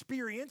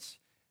experience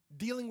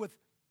dealing with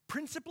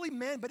principally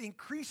men, but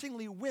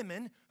increasingly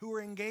women who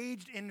are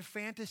engaged in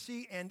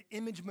fantasy and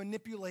image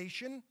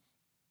manipulation,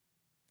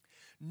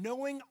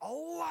 knowing a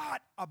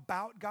lot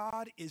about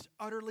God is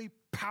utterly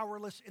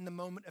powerless in the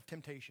moment of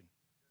temptation.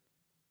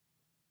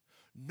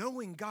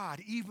 Knowing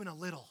God even a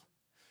little,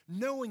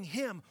 knowing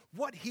him,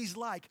 what he's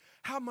like,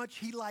 how much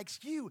he likes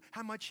you,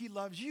 how much he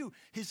loves you,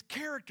 his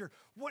character,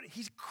 what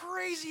he's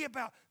crazy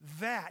about,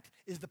 that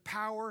is the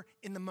power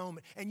in the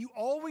moment. And you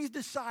always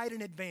decide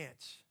in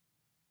advance.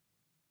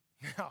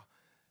 Now,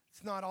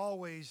 it's not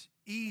always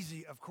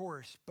easy, of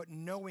course, but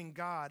knowing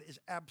God is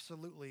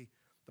absolutely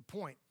the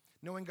point.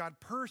 Knowing God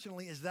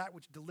personally is that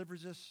which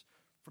delivers us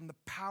from the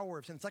power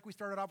of sin. It's like we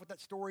started off with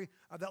that story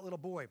of that little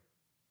boy.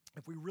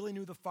 If we really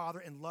knew the Father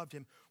and loved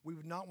him, we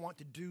would not want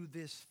to do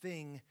this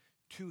thing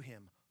to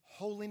him.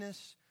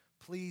 Holiness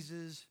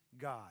pleases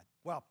God.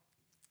 Well,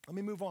 let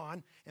me move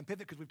on and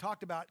pivot because we've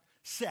talked about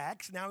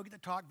sex. Now we get to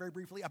talk very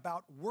briefly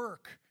about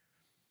work.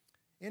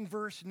 In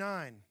verse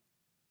 9,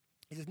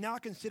 he says, now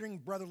considering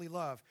brotherly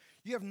love,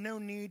 you have no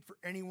need for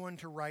anyone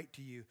to write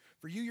to you,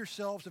 for you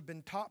yourselves have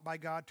been taught by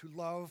God to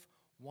love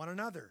one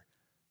another.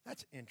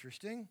 That's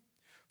interesting.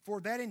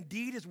 For that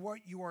indeed is what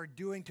you are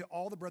doing to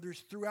all the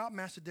brothers throughout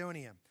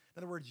Macedonia.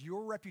 In other words,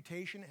 your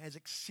reputation has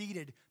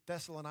exceeded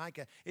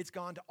Thessalonica. It's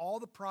gone to all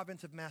the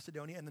province of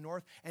Macedonia in the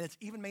north, and it's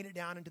even made it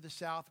down into the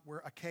south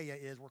where Achaia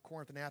is, where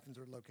Corinth and Athens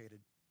are located.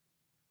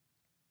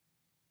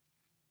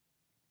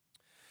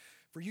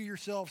 For you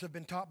yourselves have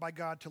been taught by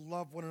God to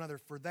love one another,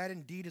 for that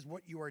indeed is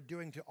what you are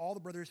doing to all the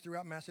brothers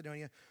throughout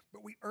Macedonia.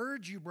 But we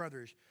urge you,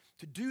 brothers,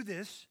 to do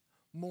this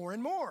more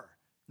and more.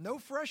 No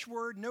fresh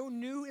word, no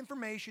new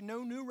information,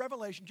 no new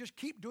revelation. Just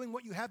keep doing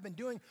what you have been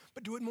doing,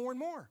 but do it more and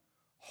more.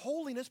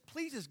 Holiness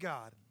pleases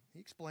God, he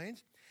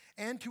explains,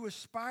 and to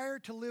aspire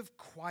to live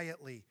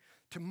quietly,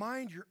 to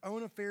mind your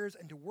own affairs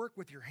and to work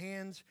with your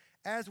hands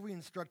as we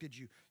instructed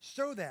you,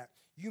 so that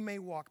you may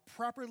walk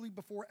properly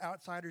before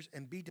outsiders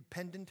and be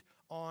dependent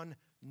on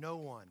no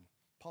one.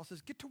 Paul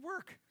says, get to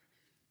work.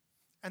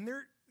 And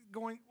they're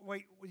going,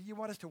 wait, you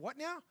want us to what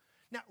now?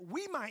 Now,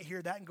 we might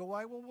hear that and go,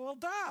 well,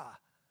 duh.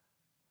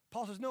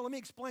 Paul says, no, let me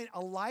explain.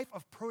 A life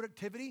of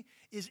productivity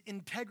is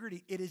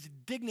integrity. It is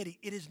dignity.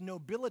 It is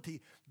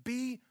nobility.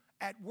 Be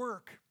at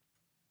work.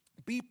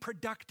 Be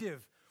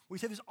productive. We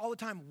say this all the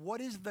time. What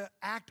is the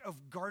act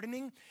of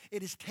gardening?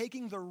 It is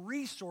taking the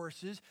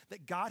resources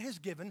that God has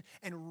given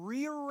and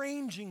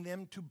rearranging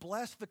them to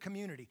bless the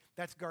community.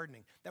 That's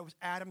gardening. That was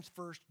Adam's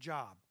first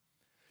job.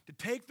 To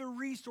take the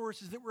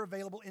resources that were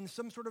available in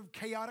some sort of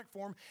chaotic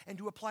form and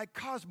to apply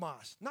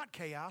cosmos, not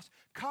chaos,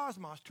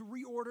 cosmos, to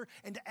reorder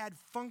and to add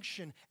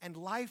function and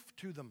life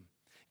to them.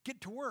 Get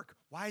to work.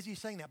 Why is he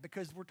saying that?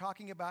 Because we're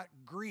talking about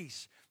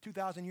Greece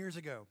 2,000 years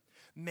ago.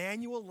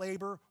 Manual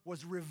labor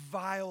was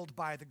reviled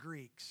by the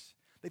Greeks.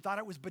 They thought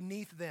it was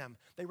beneath them.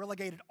 They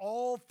relegated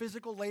all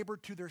physical labor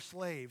to their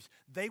slaves.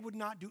 They would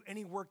not do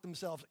any work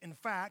themselves. In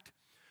fact,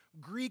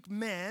 Greek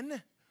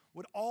men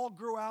would all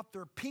grow out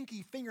their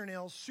pinky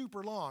fingernails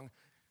super long.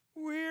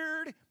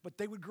 Weird, but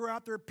they would grow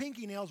out their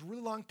pinky nails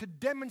really long to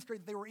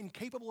demonstrate that they were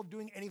incapable of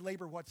doing any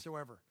labor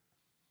whatsoever.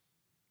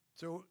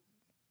 So,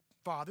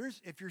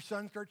 fathers, if your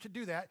son starts to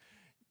do that,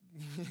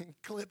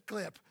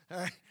 clip. All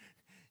right?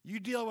 You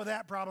deal with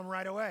that problem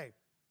right away.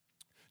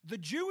 The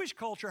Jewish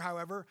culture,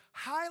 however,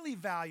 highly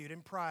valued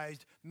and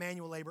prized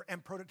manual labor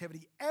and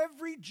productivity.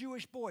 Every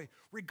Jewish boy,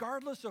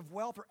 regardless of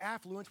wealth or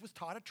affluence, was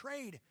taught a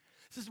trade.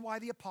 This is why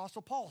the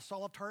Apostle Paul,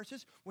 Saul of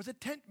Tarsus, was a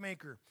tent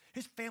maker.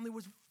 His family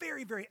was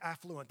very, very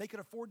affluent. They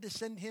could afford to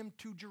send him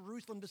to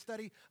Jerusalem to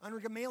study under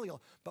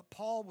Gamaliel. But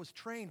Paul was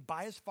trained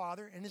by his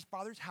father and his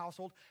father's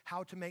household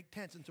how to make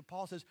tents. And so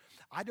Paul says,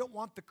 I don't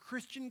want the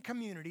Christian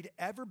community to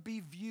ever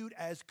be viewed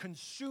as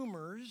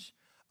consumers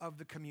of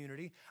the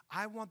community.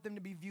 I want them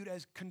to be viewed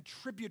as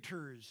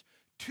contributors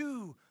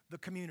to the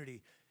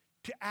community,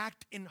 to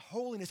act in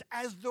holiness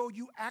as though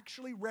you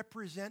actually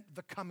represent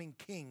the coming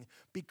king,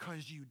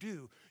 because you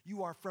do.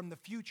 You are from the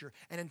future.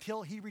 And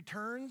until he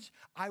returns,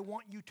 I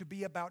want you to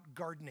be about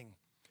gardening.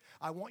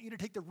 I want you to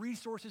take the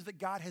resources that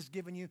God has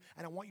given you,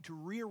 and I want you to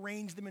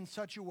rearrange them in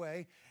such a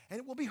way, and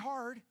it will be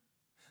hard,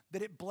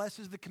 that it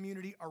blesses the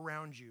community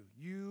around you.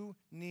 You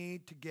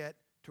need to get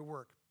to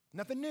work.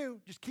 Nothing new.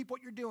 Just keep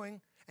what you're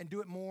doing and do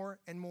it more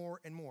and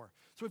more and more.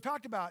 So we've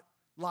talked about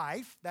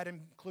life, that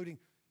including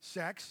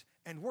sex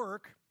and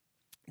work.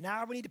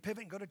 Now we need to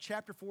pivot and go to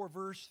chapter 4,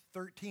 verse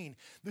 13.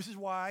 This is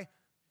why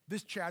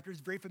this chapter is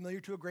very familiar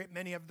to a great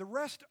many of the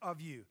rest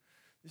of you.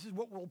 This is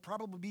what will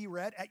probably be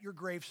read at your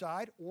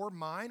graveside or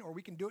mine, or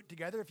we can do it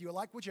together if you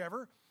like,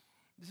 whichever.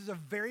 This is a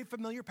very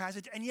familiar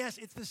passage. And yes,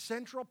 it's the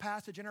central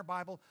passage in our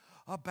Bible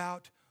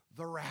about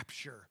the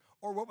rapture,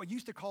 or what we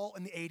used to call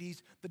in the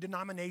 80s, the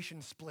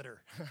denomination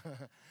splitter.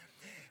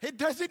 It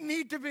doesn't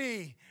need to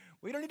be.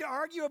 We don't need to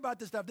argue about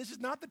this stuff. This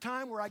is not the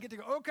time where I get to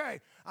go, okay,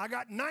 I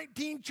got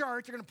 19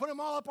 charts. You're going to put them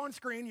all up on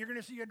screen. You're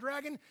going to see a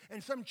dragon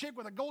and some chick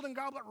with a golden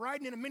goblet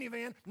riding in a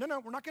minivan.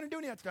 No, we're not going to do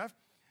any of that stuff.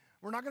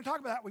 We're not going to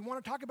talk about that. We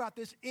want to talk about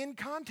this in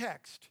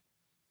context,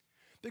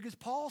 because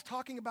Paul's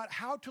talking about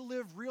how to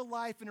live real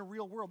life in a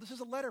real world. This is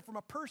a letter from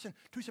a person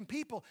to some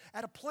people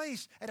at a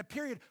place, at a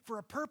period, for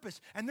a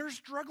purpose. And they're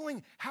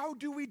struggling. How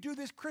do we do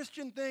this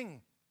Christian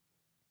thing?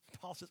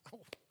 Paul says,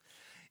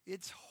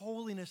 it's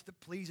holiness that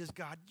pleases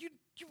God. You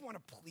want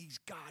to please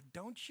God,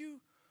 don't you?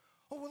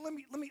 Oh, well, let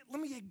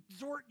me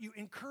exhort you,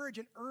 encourage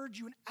and urge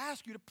you and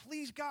ask you to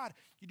please God.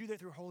 You do that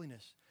through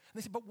holiness.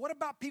 And they said, but what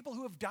about people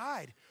who have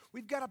died?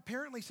 We've got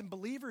apparently some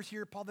believers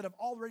here, Paul, that have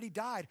already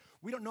died.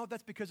 We don't know if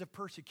that's because of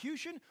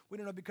persecution. We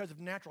don't know because of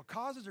natural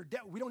causes or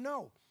death. We don't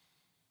know.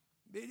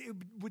 It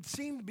would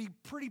seem to be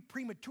pretty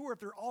premature if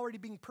they're already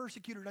being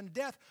persecuted unto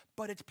death,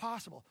 but it's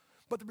possible.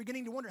 But they're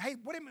beginning to wonder, hey,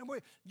 wait a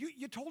minute,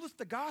 you told us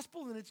the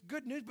gospel and it's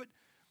good news,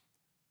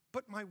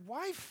 but my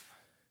wife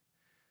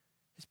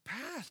has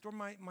passed, or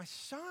my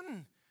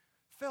son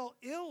fell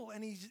ill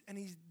and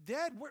he's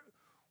dead.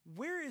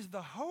 Where is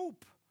the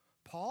hope,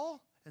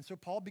 Paul? And so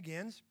Paul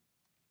begins,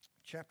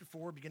 chapter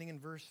 4, beginning in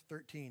verse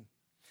 13.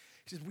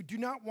 He says, we do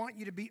not want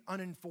you to be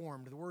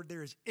uninformed. The word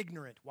there is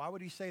ignorant. Why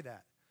would he say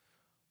that?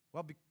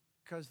 Well,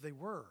 because they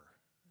were.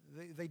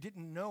 They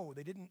didn't know,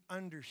 they didn't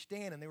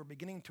understand, and they were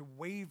beginning to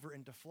waver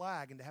and to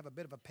flag and to have a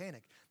bit of a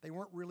panic. They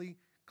weren't really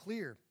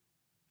clear.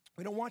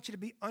 We don't want you to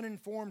be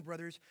uninformed,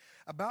 brothers,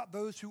 about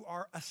those who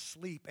are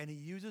asleep. And he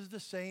uses the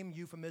same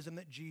euphemism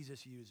that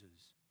Jesus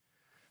uses.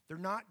 They're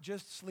not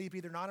just sleepy.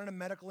 They're not in a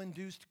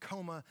medical-induced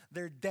coma.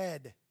 They're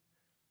dead.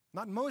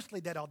 Not mostly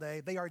dead all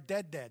day. They are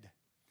dead.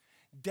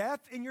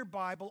 Death in your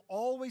Bible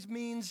always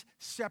means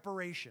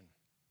separation.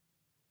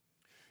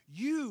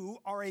 You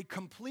are a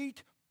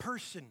complete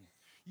person.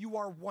 You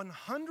are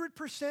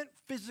 100%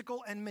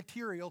 physical and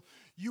material.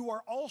 You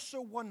are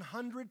also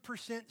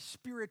 100%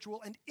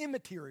 spiritual and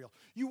immaterial.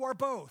 You are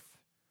both.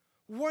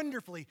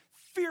 Wonderfully,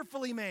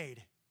 fearfully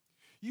made.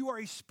 You are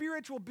a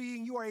spiritual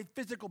being. You are a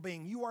physical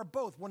being. You are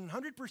both,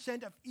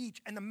 100% of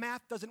each, and the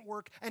math doesn't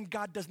work, and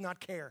God does not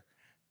care.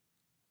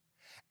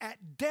 At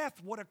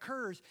death, what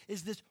occurs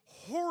is this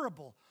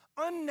horrible,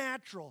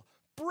 unnatural,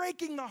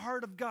 breaking the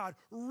heart of God,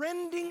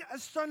 rending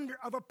asunder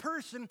of a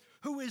person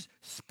who is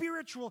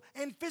spiritual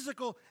and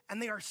physical,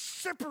 and they are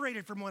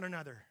separated from one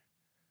another.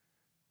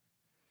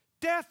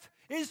 Death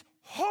is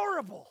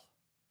horrible.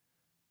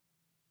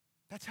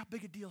 That's how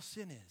big a deal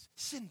sin is.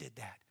 Sin did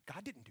that.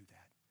 God didn't do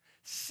that.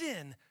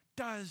 Sin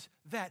does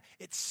that.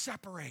 It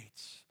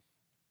separates.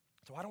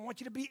 So I don't want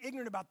you to be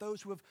ignorant about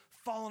those who have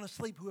fallen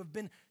asleep, who have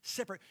been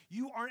separate.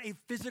 You aren't a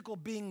physical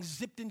being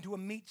zipped into a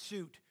meat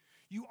suit.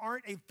 You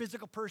aren't a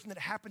physical person that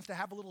happens to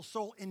have a little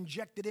soul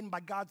injected in by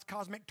God's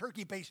cosmic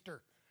turkey baster.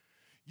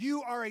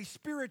 You are a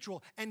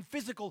spiritual and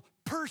physical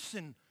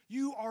person.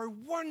 You are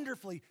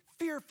wonderfully,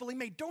 fearfully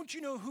made. Don't you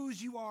know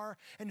whose you are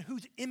and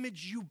whose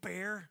image you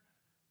bear?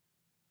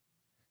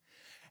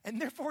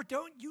 And therefore,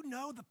 don't you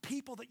know the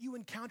people that you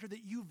encounter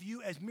that you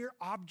view as mere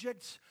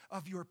objects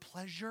of your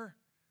pleasure?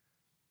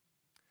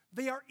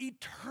 They are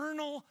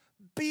eternal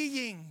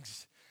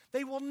beings.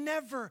 They will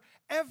never,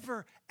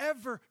 ever,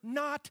 ever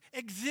not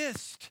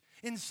exist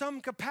in some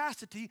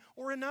capacity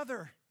or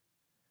another.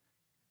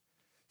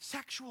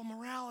 Sexual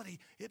morality,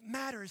 it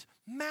matters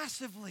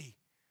massively.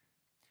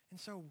 And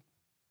so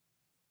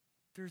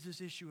there's this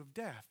issue of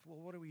death. Well,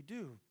 what do we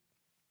do?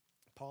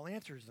 Paul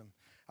answers them.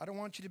 I don't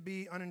want you to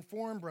be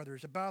uninformed,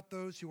 brothers, about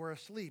those who are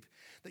asleep,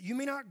 that you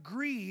may not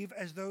grieve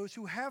as those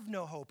who have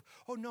no hope.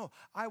 Oh, no,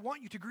 I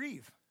want you to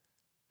grieve.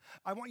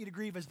 I want you to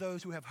grieve as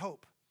those who have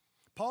hope.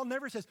 Paul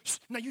never says,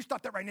 now you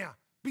stop that right now.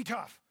 Be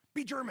tough.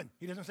 Be German.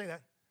 He doesn't say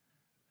that.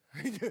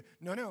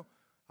 No.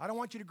 I don't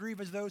want you to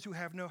grieve as those who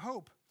have no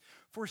hope.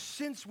 For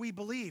since we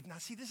believe. Now,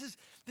 see, this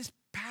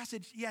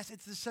passage, yes,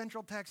 it's the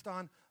central text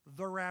on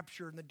the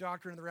rapture and the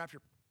doctrine of the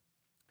rapture.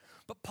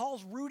 But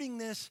Paul's rooting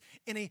this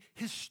in a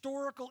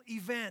historical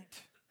event.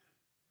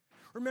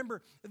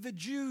 Remember, the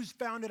Jews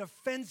found it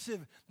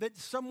offensive that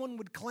someone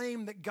would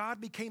claim that God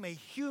became a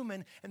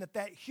human and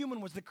that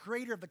human was the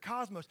creator of the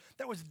cosmos.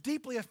 That was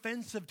deeply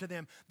offensive to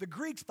them. The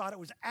Greeks thought it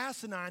was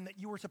asinine that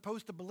you were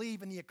supposed to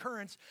believe in the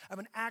occurrence of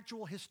an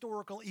actual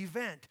historical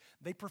event.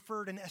 They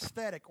preferred an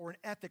aesthetic or an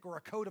ethic or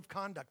a code of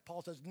conduct.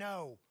 Paul says,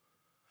 no.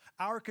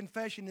 Our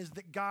confession is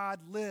that God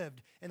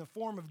lived in the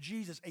form of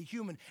Jesus, a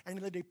human, and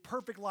he lived a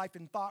perfect life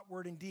in thought,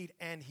 word, and deed,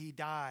 and he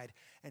died,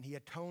 and he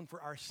atoned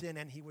for our sin,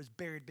 and he was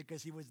buried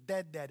because he was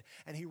dead,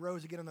 and he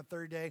rose again on the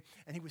third day,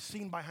 and he was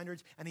seen by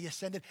hundreds, and he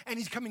ascended, and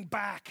he's coming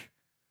back.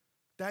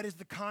 That is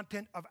the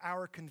content of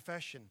our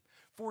confession.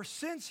 For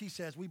since, he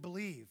says, we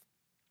believe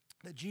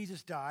that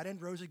Jesus died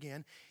and rose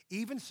again,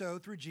 even so,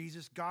 through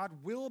Jesus, God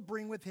will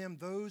bring with him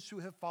those who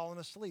have fallen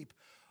asleep.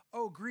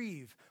 Oh,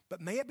 grieve,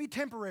 but may it be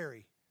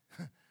temporary.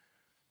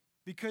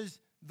 Because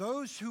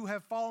those who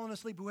have fallen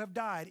asleep, who have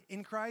died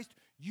in Christ,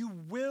 you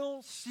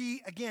will see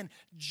again,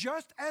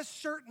 just as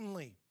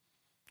certainly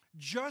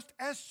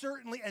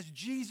as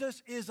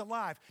Jesus is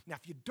alive. Now,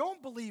 if you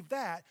don't believe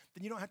that,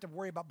 then you don't have to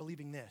worry about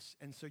believing this.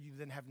 And so you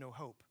then have no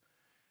hope.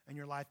 And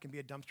your life can be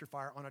a dumpster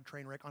fire, on a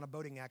train wreck, on a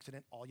boating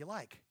accident, all you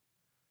like.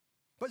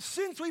 But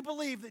since we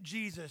believe that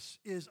Jesus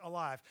is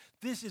alive,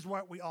 this is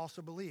what we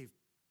also believe.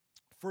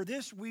 For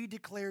this we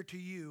declare to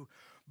you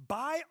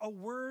by a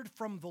word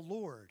from the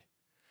Lord.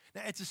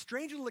 Now, it's a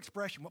strange little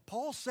expression. What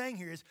Paul's saying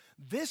here is,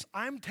 this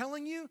I'm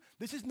telling you,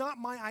 this is not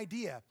my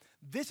idea.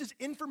 This is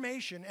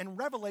information and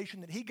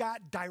revelation that he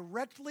got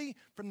directly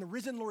from the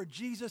risen Lord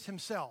Jesus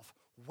himself.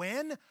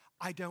 When?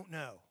 I don't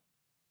know.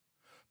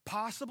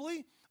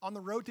 Possibly on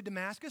the road to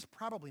Damascus?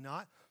 Probably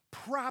not.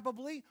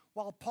 Probably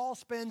while Paul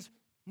spends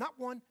not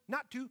 1,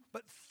 not 2,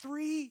 but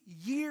 3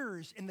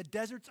 years in the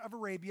deserts of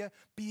Arabia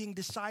being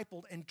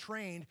discipled and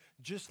trained,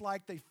 just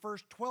like the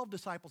first 12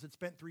 disciples had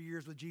spent 3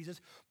 years with Jesus.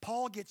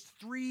 Paul gets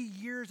 3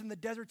 years in the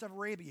deserts of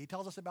Arabia. He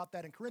tells us about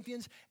that in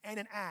Corinthians and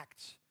in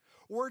Acts.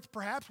 Or it's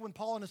perhaps when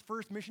Paul on his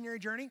first missionary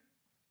journey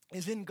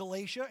is in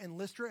Galatia and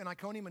Lystra and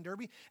Iconium and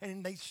Derbe,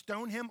 and they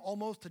stone him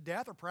almost to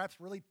death, or perhaps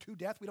really to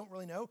death. We don't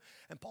really know.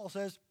 And Paul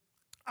says,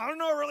 I don't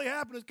know what really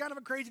happened. It's kind of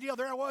a crazy deal.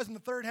 There I was in the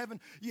third heaven.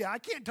 Yeah, I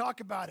can't talk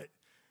about it.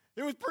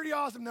 It was pretty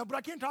awesome, though, but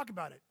I can't talk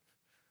about it.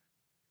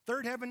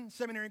 Third heaven,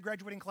 seminary,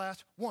 graduating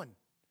class, 1.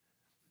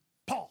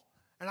 Paul.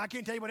 And I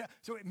can't tell you what.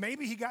 So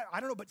maybe he got, I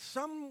don't know, but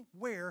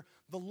somewhere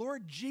the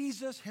Lord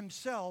Jesus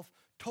himself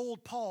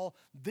told Paul,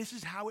 this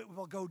is how it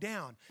will go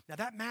down. Now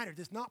that matters.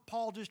 It's not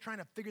Paul just trying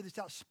to figure this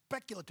out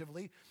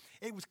speculatively.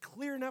 It was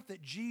clear enough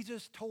that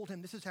Jesus told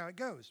him this is how it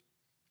goes.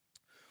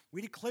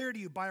 We declare to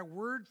you by a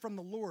word from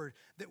the Lord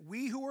that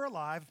we who are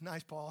alive,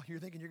 nice, Paul, you're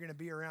thinking you're going to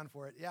be around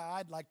for it. Yeah,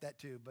 I'd like that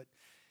too, but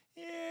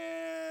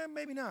yeah,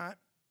 maybe not.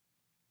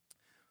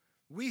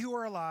 We who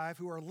are alive,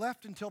 who are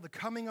left until the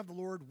coming of the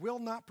Lord, will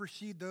not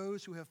precede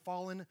those who have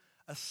fallen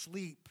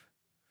asleep.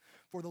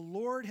 For the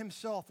Lord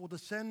himself will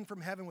descend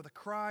from heaven with a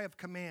cry of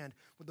command,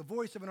 with the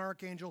voice of an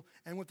archangel,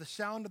 and with the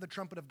sound of the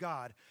trumpet of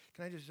God.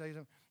 Can I just say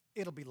something?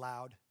 It'll be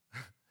loud.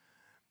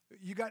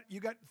 You got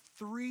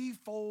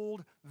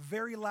threefold,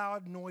 very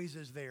loud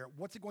noises there.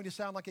 What's it going to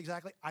sound like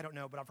exactly? I don't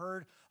know, but I've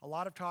heard a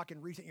lot of talk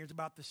in recent years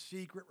about the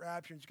secret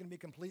rapture. It's going to be a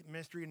complete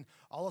mystery, and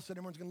all of a sudden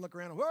everyone's going to look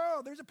around and,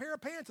 whoa, there's a pair of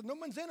pants, and no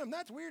one's in them.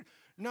 That's weird.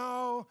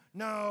 No,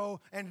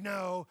 and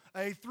no.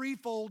 A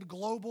threefold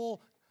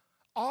global,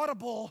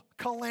 audible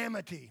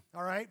calamity,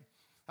 all right?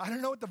 I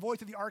don't know what the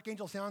voice of the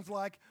archangel sounds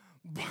like,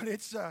 but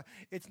it's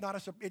not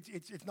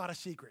a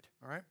secret,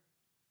 all right?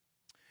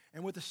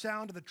 And with the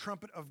sound of the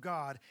trumpet of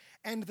God,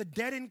 and the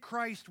dead in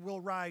Christ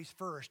will rise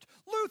first.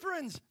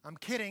 Lutherans, I'm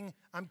kidding.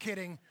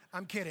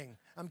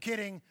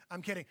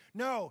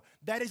 No,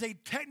 that is a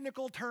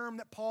technical term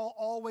that Paul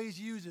always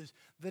uses.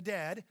 The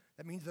dead,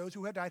 that means those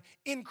who have died,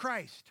 in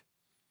Christ.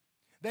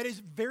 That is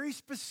very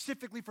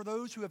specifically for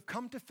those who have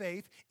come to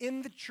faith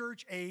in the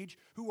church age,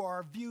 who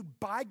are viewed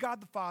by God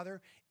the Father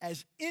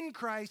as in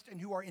Christ and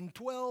who are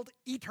indwelled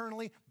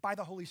eternally by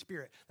the Holy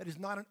Spirit. That is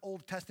not an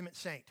Old Testament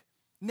saint.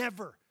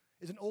 Never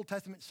is an Old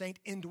Testament saint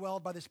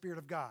indwelled by the Spirit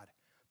of God.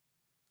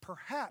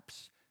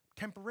 Perhaps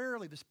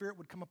temporarily the Spirit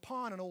would come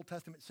upon an Old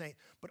Testament saint,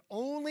 but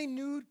only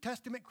New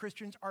Testament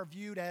Christians are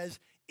viewed as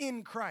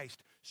in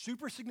Christ.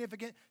 Super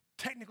significant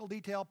technical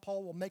detail.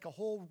 Paul will make a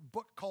whole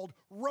book called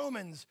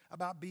Romans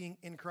about being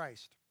in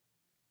Christ.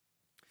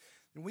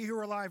 And we who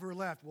are alive, who are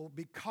left, will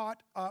be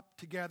caught up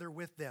together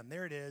with them.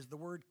 There it is, the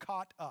word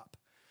caught up.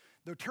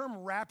 The term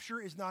rapture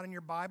is not in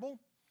your Bible.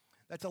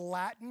 That's a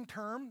Latin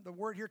term. The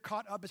word here,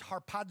 caught up, is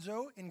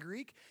harpazo in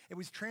Greek. It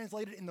was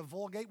translated in the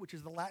Vulgate, which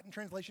is the Latin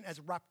translation, as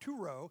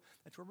rapturo.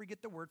 That's where we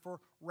get the word for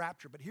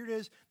rapture. But here it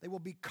is. They will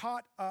be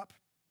caught up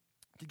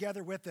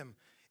together with him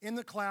in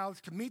the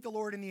clouds to meet the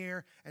Lord in the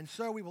air, and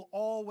so we will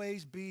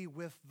always be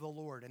with the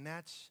Lord. And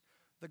that's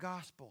the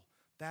gospel.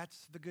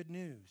 That's the good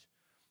news.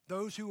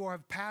 Those who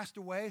have passed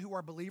away, who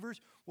are believers,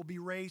 will be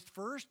raised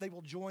first. They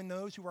will join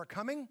those who are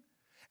coming.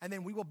 And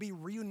then we will be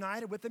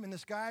reunited with them in the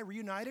sky,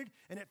 reunited,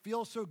 and it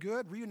feels so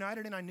good,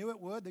 reunited, and I knew it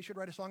would. They should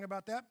write a song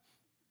about that.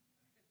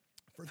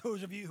 For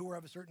those of you who are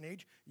of a certain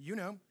age, you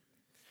know.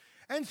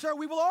 And so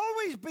we will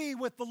always be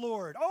with the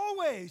Lord,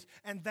 always.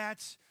 And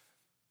that's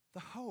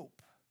the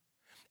hope.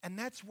 And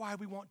that's why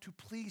we want to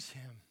please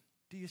him.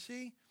 Do you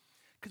see?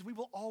 Because we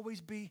will always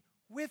be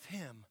with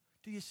him.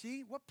 Do you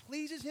see? What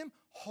pleases him?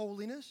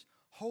 Holiness.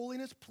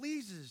 Holiness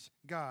pleases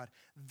God.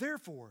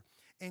 Therefore,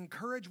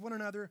 encourage one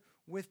another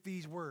with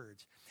these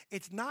words.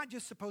 It's not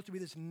just supposed to be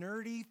this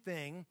nerdy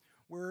thing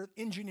where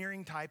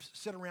engineering types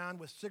sit around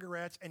with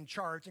cigarettes and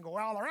charts and go,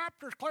 well, the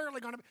rapture's clearly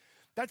going to be.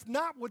 That's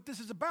not what this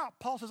is about.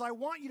 Paul says, I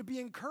want you to be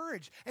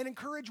encouraged and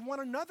encourage one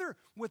another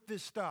with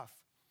this stuff.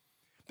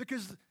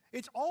 Because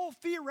it's all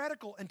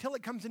theoretical until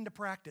it comes into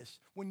practice.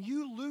 When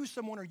you lose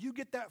someone or you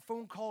get that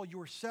phone call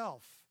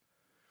yourself,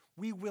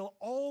 we will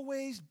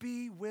always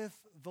be with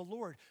the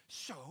Lord.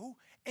 So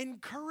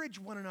encourage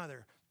one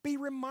another. Be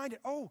reminded,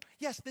 oh,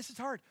 yes, this is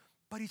hard,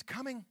 but he's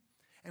coming,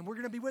 and we're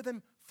going to be with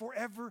him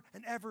forever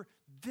and ever.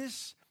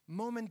 This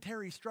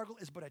momentary struggle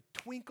is but a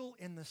twinkle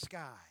in the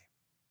sky.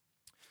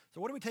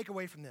 So what do we take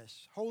away from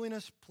this?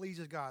 Holiness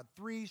pleases God.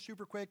 3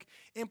 super quick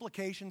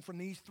implications from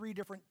these 3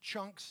 different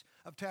chunks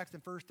of text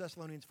in 1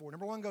 Thessalonians 4.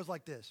 Number 1 goes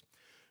like this.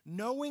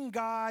 Knowing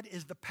God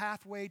is the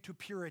pathway to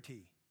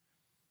purity.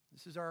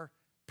 This is our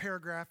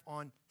paragraph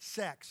on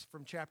sex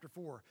from chapter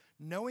 4.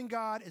 Knowing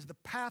God is the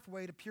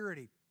pathway to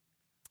purity.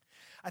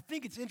 I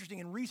think it's interesting,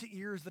 in recent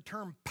years, the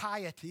term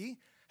piety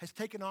has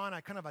taken on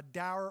a kind of a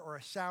dour or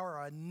a sour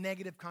or a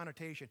negative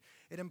connotation.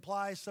 It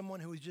implies someone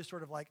who is just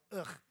sort of like,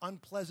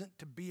 unpleasant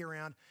to be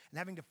around and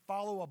having to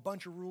follow a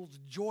bunch of rules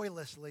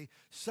joylessly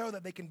so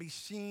that they can be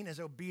seen as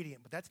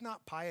obedient. But that's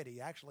not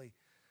piety. Actually,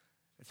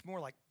 it's more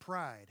like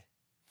pride.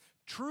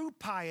 True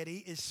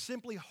piety is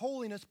simply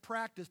holiness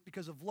practiced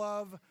because of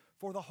love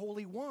for the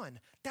Holy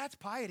One. That's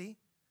piety.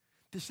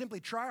 To simply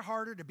try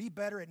harder, to be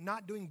better at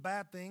not doing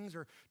bad things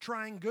or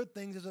trying good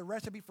things is a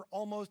recipe for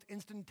almost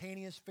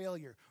instantaneous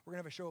failure. We're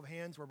going to have a show of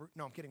hands where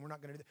no, I'm kidding. We're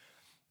not going to do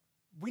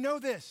that. We know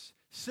this.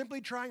 Simply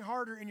trying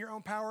harder in your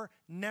own power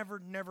never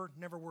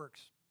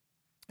works.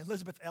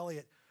 Elizabeth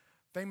Elliot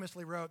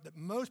famously wrote that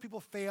most people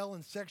fail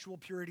in sexual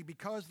purity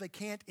because they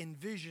can't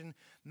envision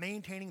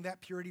maintaining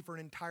that purity for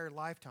an entire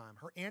lifetime.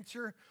 Her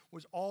answer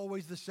was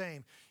always the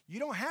same. You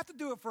don't have to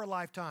do it for a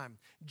lifetime.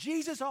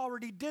 Jesus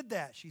already did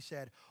that, she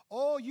said.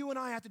 All you and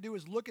I have to do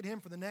is look at him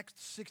for the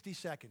next 60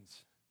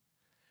 seconds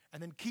and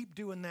then keep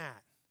doing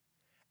that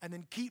and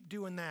then keep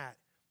doing that.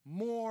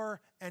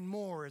 More and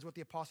more is what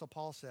the Apostle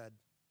Paul said.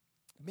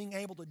 Being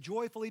able to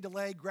joyfully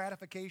delay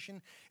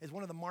gratification is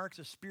one of the marks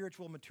of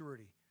spiritual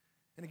maturity.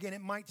 And again,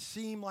 it might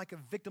seem like a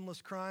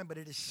victimless crime, but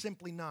it is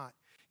simply not.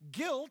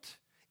 Guilt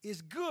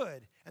is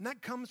good, and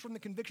that comes from the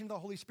conviction of the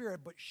Holy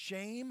Spirit, but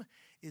shame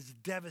is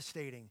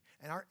devastating.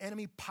 And our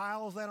enemy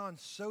piles that on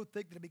so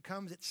thick that it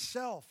becomes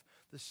itself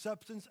the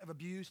substance of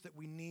abuse that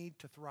we need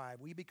to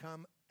thrive. We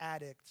become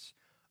addicts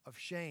of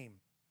shame.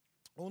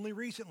 Only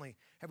recently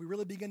have we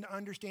really begun to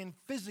understand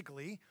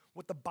physically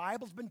what the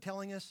Bible's been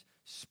telling us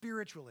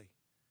spiritually.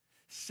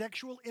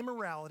 Sexual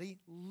immorality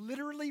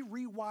literally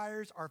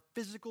rewires our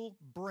physical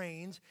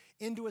brains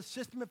into a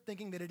system of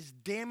thinking that it is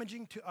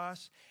damaging to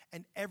us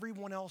and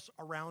everyone else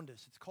around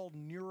us. It's called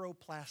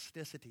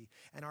neuroplasticity,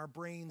 and our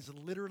brains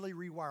literally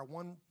rewire.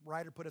 One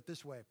writer put it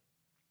this way.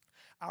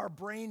 Our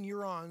brain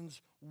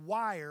neurons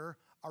wire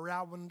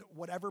around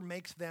whatever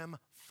makes them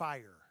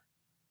fire.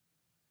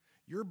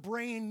 Your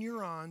brain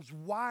neurons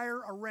wire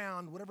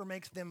around whatever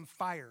makes them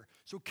fire.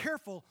 So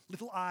careful,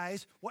 little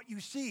eyes, what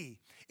you see.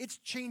 It's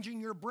changing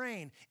your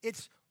brain.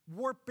 It's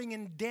warping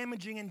and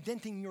damaging and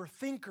denting your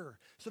thinker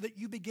so that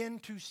you begin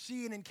to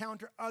see and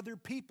encounter other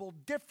people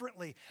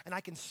differently. And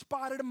I can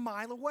spot it a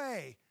mile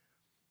away.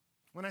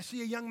 When I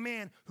see a young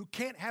man who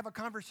can't have a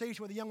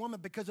conversation with a young woman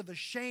because of the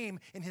shame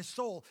in his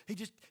soul, he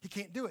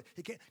can't do it.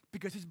 He can't,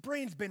 because his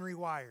brain's been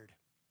rewired.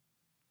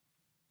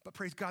 But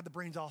praise God, the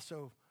brain's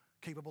also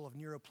capable of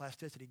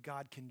neuroplasticity.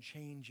 God can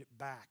change it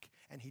back,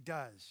 and he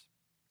does.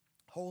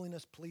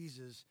 Holiness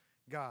pleases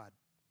God.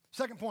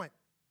 Second point.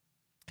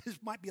 This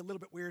might be a little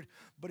bit weird,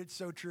 but it's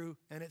so true,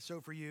 and it's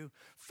so for you.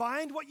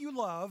 Find what you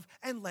love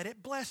and let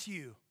it bless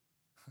you.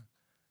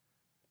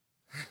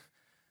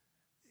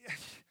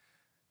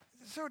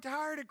 So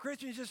tired of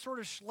Christians just sort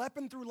of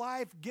schlepping through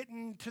life,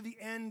 getting to the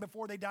end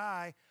before they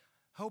die,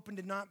 hoping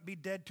to not be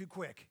dead too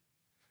quick.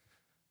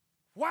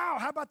 Wow,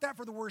 how about that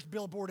for the worst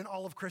billboard in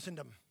all of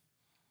Christendom?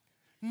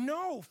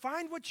 No,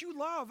 find what you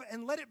love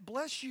and let it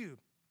bless you.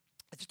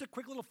 It's just a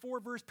quick little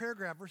 4-verse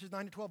paragraph, verses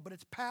 9 to 12, but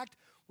it's packed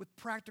with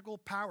practical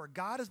power.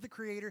 God is the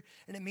creator,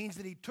 and it means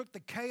that he took the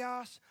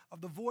chaos of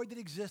the void that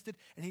existed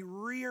and he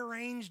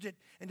rearranged it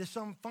into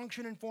some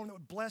function and form that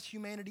would bless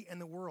humanity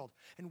and the world.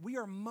 And we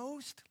are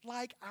most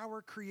like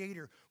our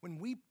creator when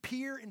we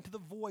peer into the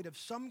void of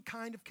some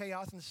kind of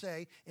chaos and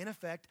say, in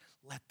effect,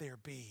 let there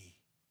be.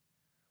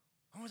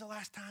 When was the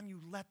last time you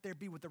let there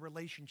be with a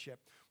relationship,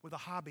 with a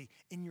hobby,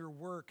 in your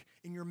work,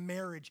 in your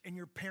marriage, in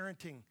your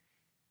parenting?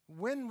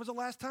 When was the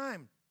last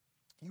time?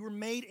 You were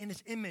made in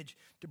his image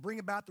to bring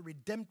about the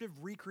redemptive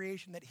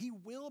recreation that he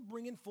will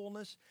bring in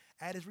fullness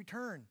at his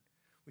return.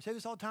 We say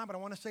this all the time, but I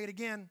want to say it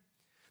again.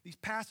 These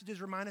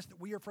passages remind us that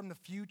we are from the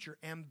future,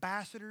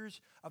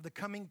 ambassadors of the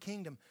coming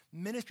kingdom,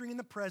 ministering in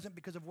the present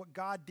because of what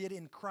God did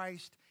in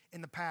Christ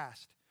in the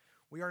past.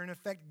 We are, in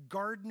effect,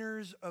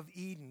 gardeners of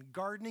Eden,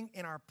 gardening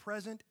in our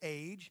present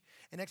age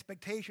in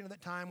expectation of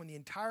that time when the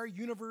entire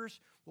universe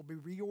will be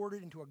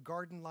reordered into a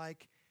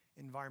garden-like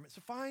environment.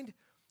 So find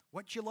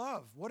what you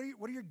love. What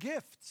are your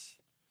gifts?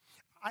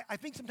 I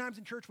think sometimes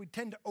in church we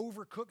tend to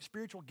overcook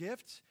spiritual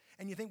gifts,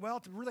 and you think, well,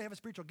 to really have a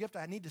spiritual gift,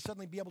 I need to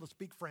suddenly be able to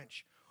speak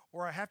French,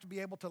 or I have to be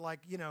able to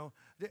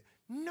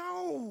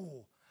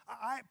no.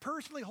 I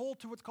personally hold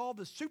to what's called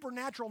the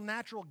supernatural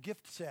natural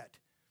gift set.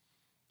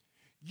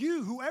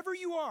 You, whoever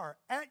you are,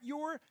 at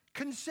your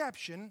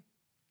conception,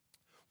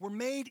 were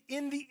made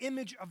in the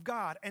image of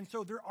God. And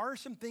so there are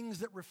some things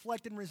that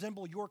reflect and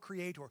resemble your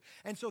creator.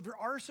 And so there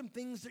are some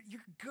things that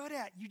you're good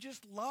at, you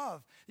just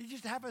love. You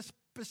just have a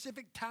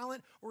specific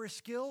talent or a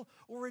skill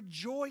or a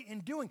joy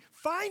in doing.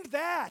 Find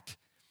that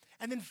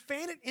and then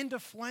fan it into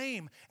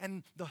flame.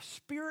 And the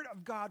Spirit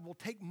of God will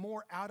take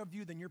more out of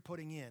you than you're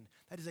putting in.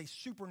 That is a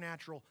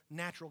supernatural,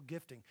 natural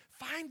gifting.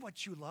 Find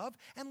what you love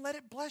and let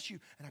it bless you.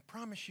 And I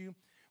promise you,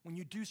 when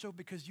you do so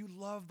because you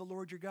love the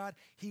Lord your God,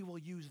 he will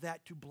use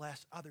that to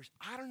bless others.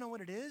 I don't know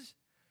what it is.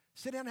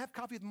 Sit down and have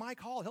coffee with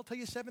Mike Hall. He'll tell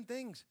you 7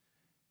 things.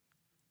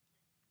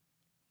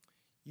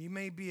 You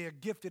may be a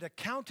gifted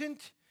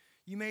accountant.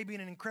 You may be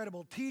an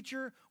incredible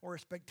teacher or a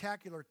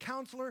spectacular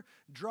counselor.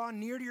 Draw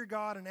near to your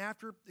God and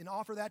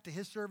offer that to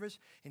his service,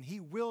 and he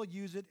will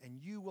use it, and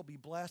you will be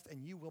blessed,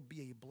 and you will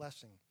be a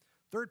blessing.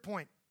 Third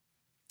point.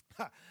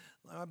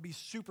 I'll be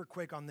super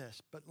quick on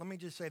this, but let me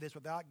just say this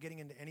without getting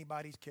into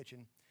anybody's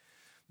kitchen.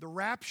 The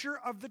rapture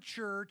of the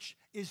church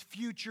is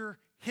future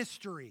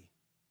history.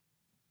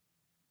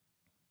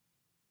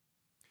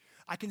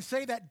 I can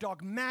say that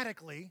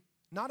dogmatically,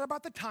 not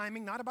about the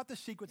timing, not about the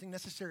sequencing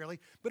necessarily,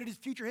 but it is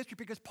future history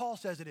because Paul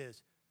says it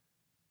is.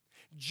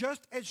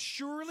 Just as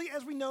surely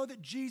as we know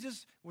that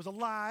Jesus was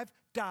alive,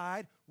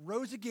 died,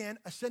 rose again,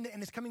 ascended,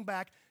 and is coming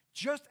back,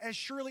 just as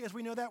surely as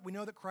we know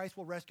that Christ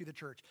will rescue the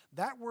church.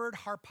 That word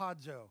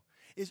harpazo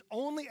is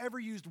only ever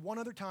used one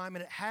other time,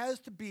 and it happens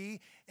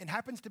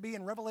to be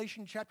in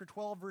Revelation chapter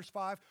 12, verse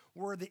 5,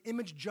 where the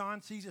image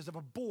John sees is of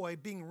a boy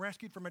being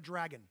rescued from a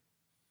dragon.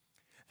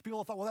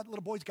 People thought, well, that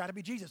little boy's got to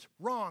be Jesus.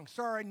 Wrong.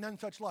 Sorry, none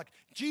such luck.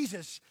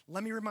 Jesus,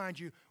 let me remind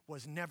you,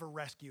 was never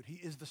rescued. He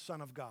is the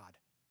Son of God.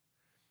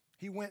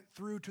 He went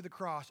through to the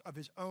cross of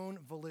his own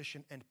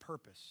volition and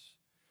purpose.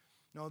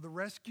 No, the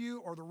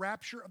rescue or the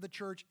rapture of the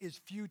church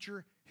is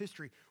future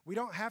history. We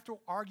don't have to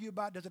argue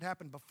about does it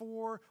happen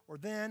before or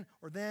then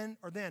or then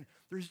or then.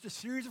 There's just a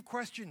series of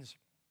questions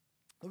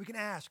that we can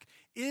ask.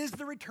 Is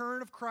the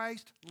return of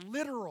Christ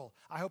literal?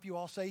 I hope you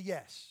all say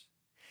yes.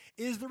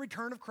 Is the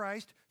return of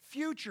Christ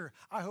future?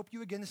 I hope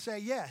you again say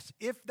yes.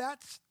 If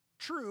that's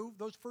true,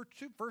 those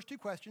first two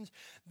questions,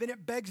 then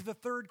it begs the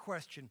third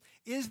question.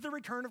 Is the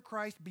return of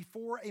Christ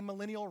before a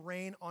millennial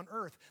reign on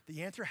earth?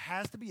 The answer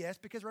has to be yes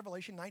because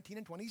Revelation 19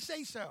 and 20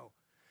 say so.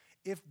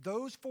 If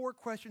those 4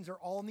 questions are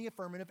all in the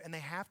affirmative, and they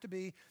have to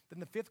be, then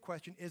the 5th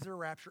question, is there a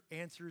rapture,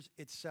 answers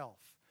itself.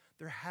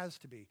 There has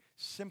to be.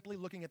 Simply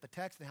looking at the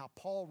text and how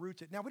Paul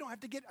roots it. Now, we don't have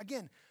to get,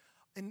 again,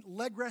 in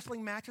leg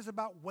wrestling matches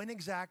about when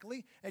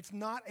exactly. It's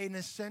not an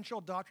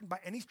essential doctrine by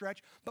any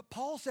stretch. But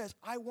Paul says,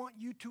 I want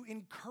you to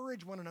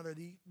encourage one another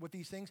with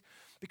these things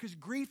because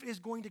grief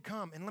is going to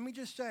come. And let me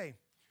just say,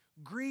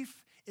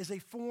 grief is a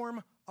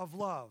form of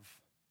love.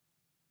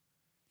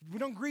 We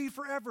don't grieve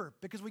forever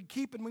because we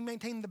keep and we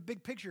maintain the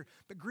big picture.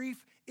 But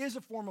grief is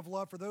a form of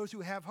love for those who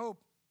have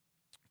hope.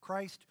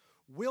 Christ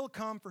will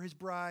come for his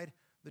bride,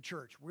 the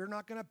church. We're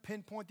not going to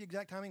pinpoint the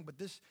exact timing, but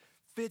this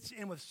fits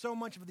in with so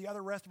much of the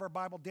other rest of our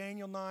Bible,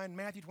 Daniel 9,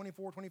 Matthew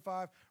 24,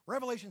 25,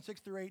 Revelation 6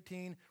 through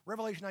 18,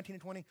 Revelation 19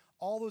 and 20,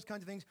 all those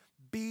kinds of things.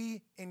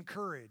 Be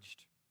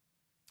encouraged.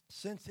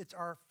 Since it's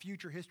our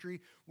future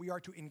history, we are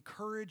to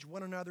encourage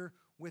one another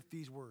with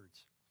these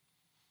words.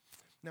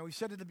 Now, we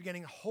said at the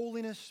beginning,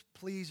 holiness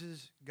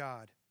pleases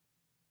God,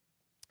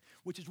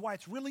 which is why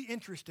it's really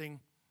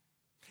interesting.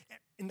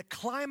 In the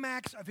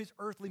climax of his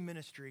earthly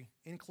ministry,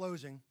 in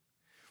closing,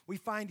 we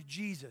find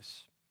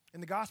Jesus. In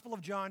the Gospel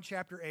of John,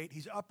 chapter 8,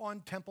 he's up on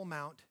Temple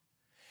Mount,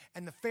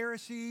 and the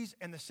Pharisees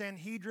and the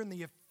Sanhedrin,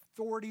 the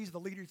authorities, the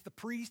leaders, the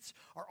priests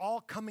are all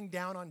coming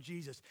down on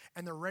Jesus,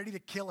 and they're ready to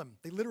kill him.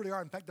 They literally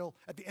are. In fact,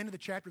 at the end of the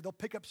chapter, they'll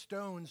pick up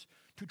stones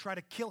to try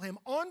to kill him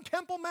on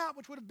Temple Mount,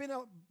 which would have been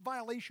a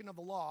violation of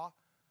the law.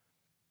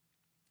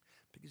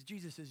 Because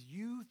Jesus says,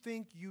 you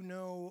think you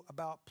know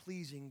about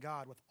pleasing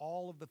God with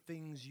all of the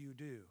things you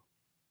do,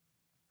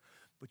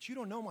 but you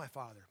don't know my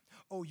Father.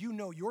 Oh, you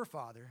know your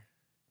father.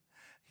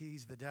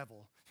 He's the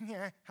devil.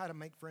 How to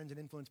make friends and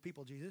influence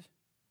people, Jesus.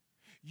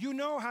 You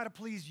know how to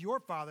please your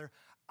Father.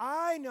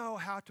 I know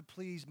how to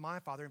please my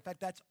Father. In fact,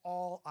 that's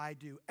all I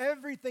do.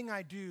 Everything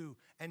I do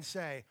and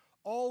say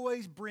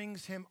always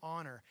brings him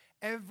honor.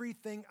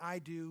 Everything I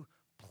do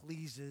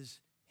pleases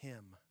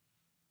him.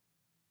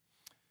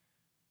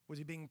 Was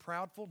he being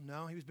proudful?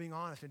 No, he was being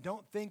honest. And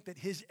don't think that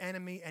his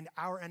enemy and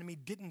our enemy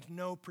didn't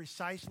know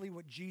precisely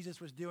what Jesus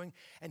was doing,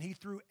 and he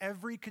threw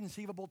every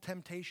conceivable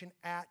temptation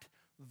at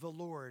the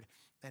Lord,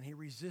 and he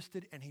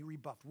resisted and he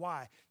rebuffed.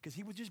 Why? Because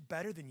he was just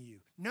better than you?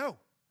 No,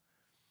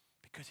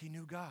 because he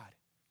knew God,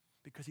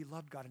 because he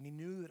loved God, and he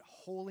knew that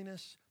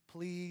holiness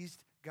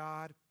pleased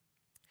God,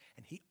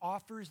 and he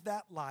offers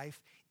that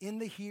life in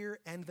the here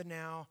and the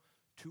now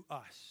to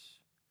us.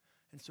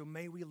 And so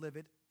may we live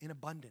it in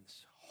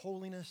abundance.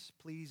 Holiness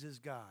pleases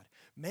God.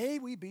 May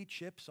we be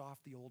chips off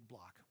the old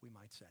block, we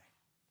might say.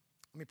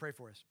 Let me pray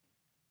for us.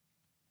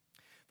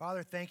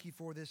 Father, thank you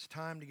for this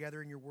time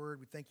together in your word.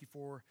 We thank you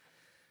for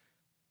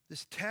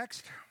this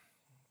text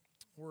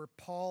where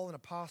Paul, an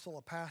apostle,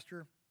 a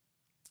pastor,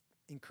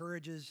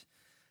 encourages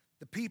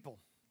the people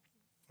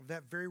of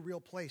that very real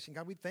place. And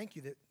God, we thank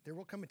you that there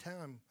will come a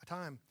time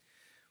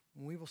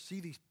when we will see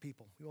these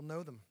people. We will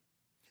know them.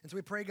 And so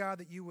we pray, God,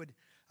 that you would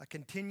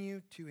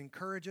continue to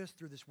encourage us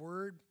through this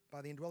word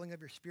by the indwelling of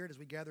your Spirit as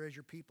we gather as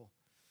your people.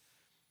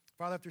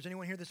 Father, if there's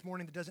anyone here this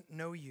morning that doesn't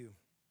know you,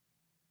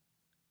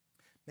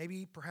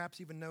 maybe perhaps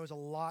even knows a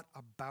lot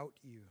about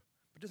you,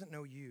 but doesn't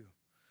know you,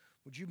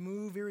 would you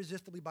move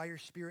irresistibly by your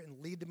Spirit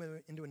and lead them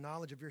into a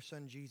knowledge of your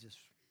Son, Jesus?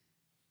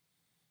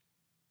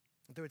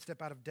 That they would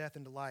step out of death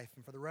into life.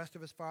 And for the rest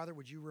of us, Father,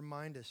 would you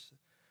remind us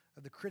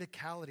of the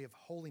criticality of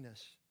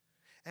holiness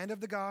and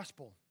of the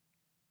gospel?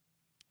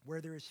 Where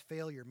there is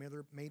failure,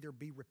 may there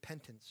be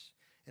repentance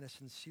and a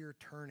sincere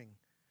turning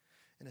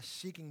and a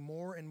seeking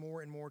more and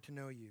more and more to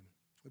know you.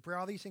 We pray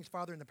all these things,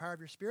 Father, in the power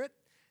of your Spirit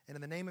and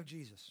in the name of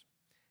Jesus.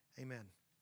 Amen.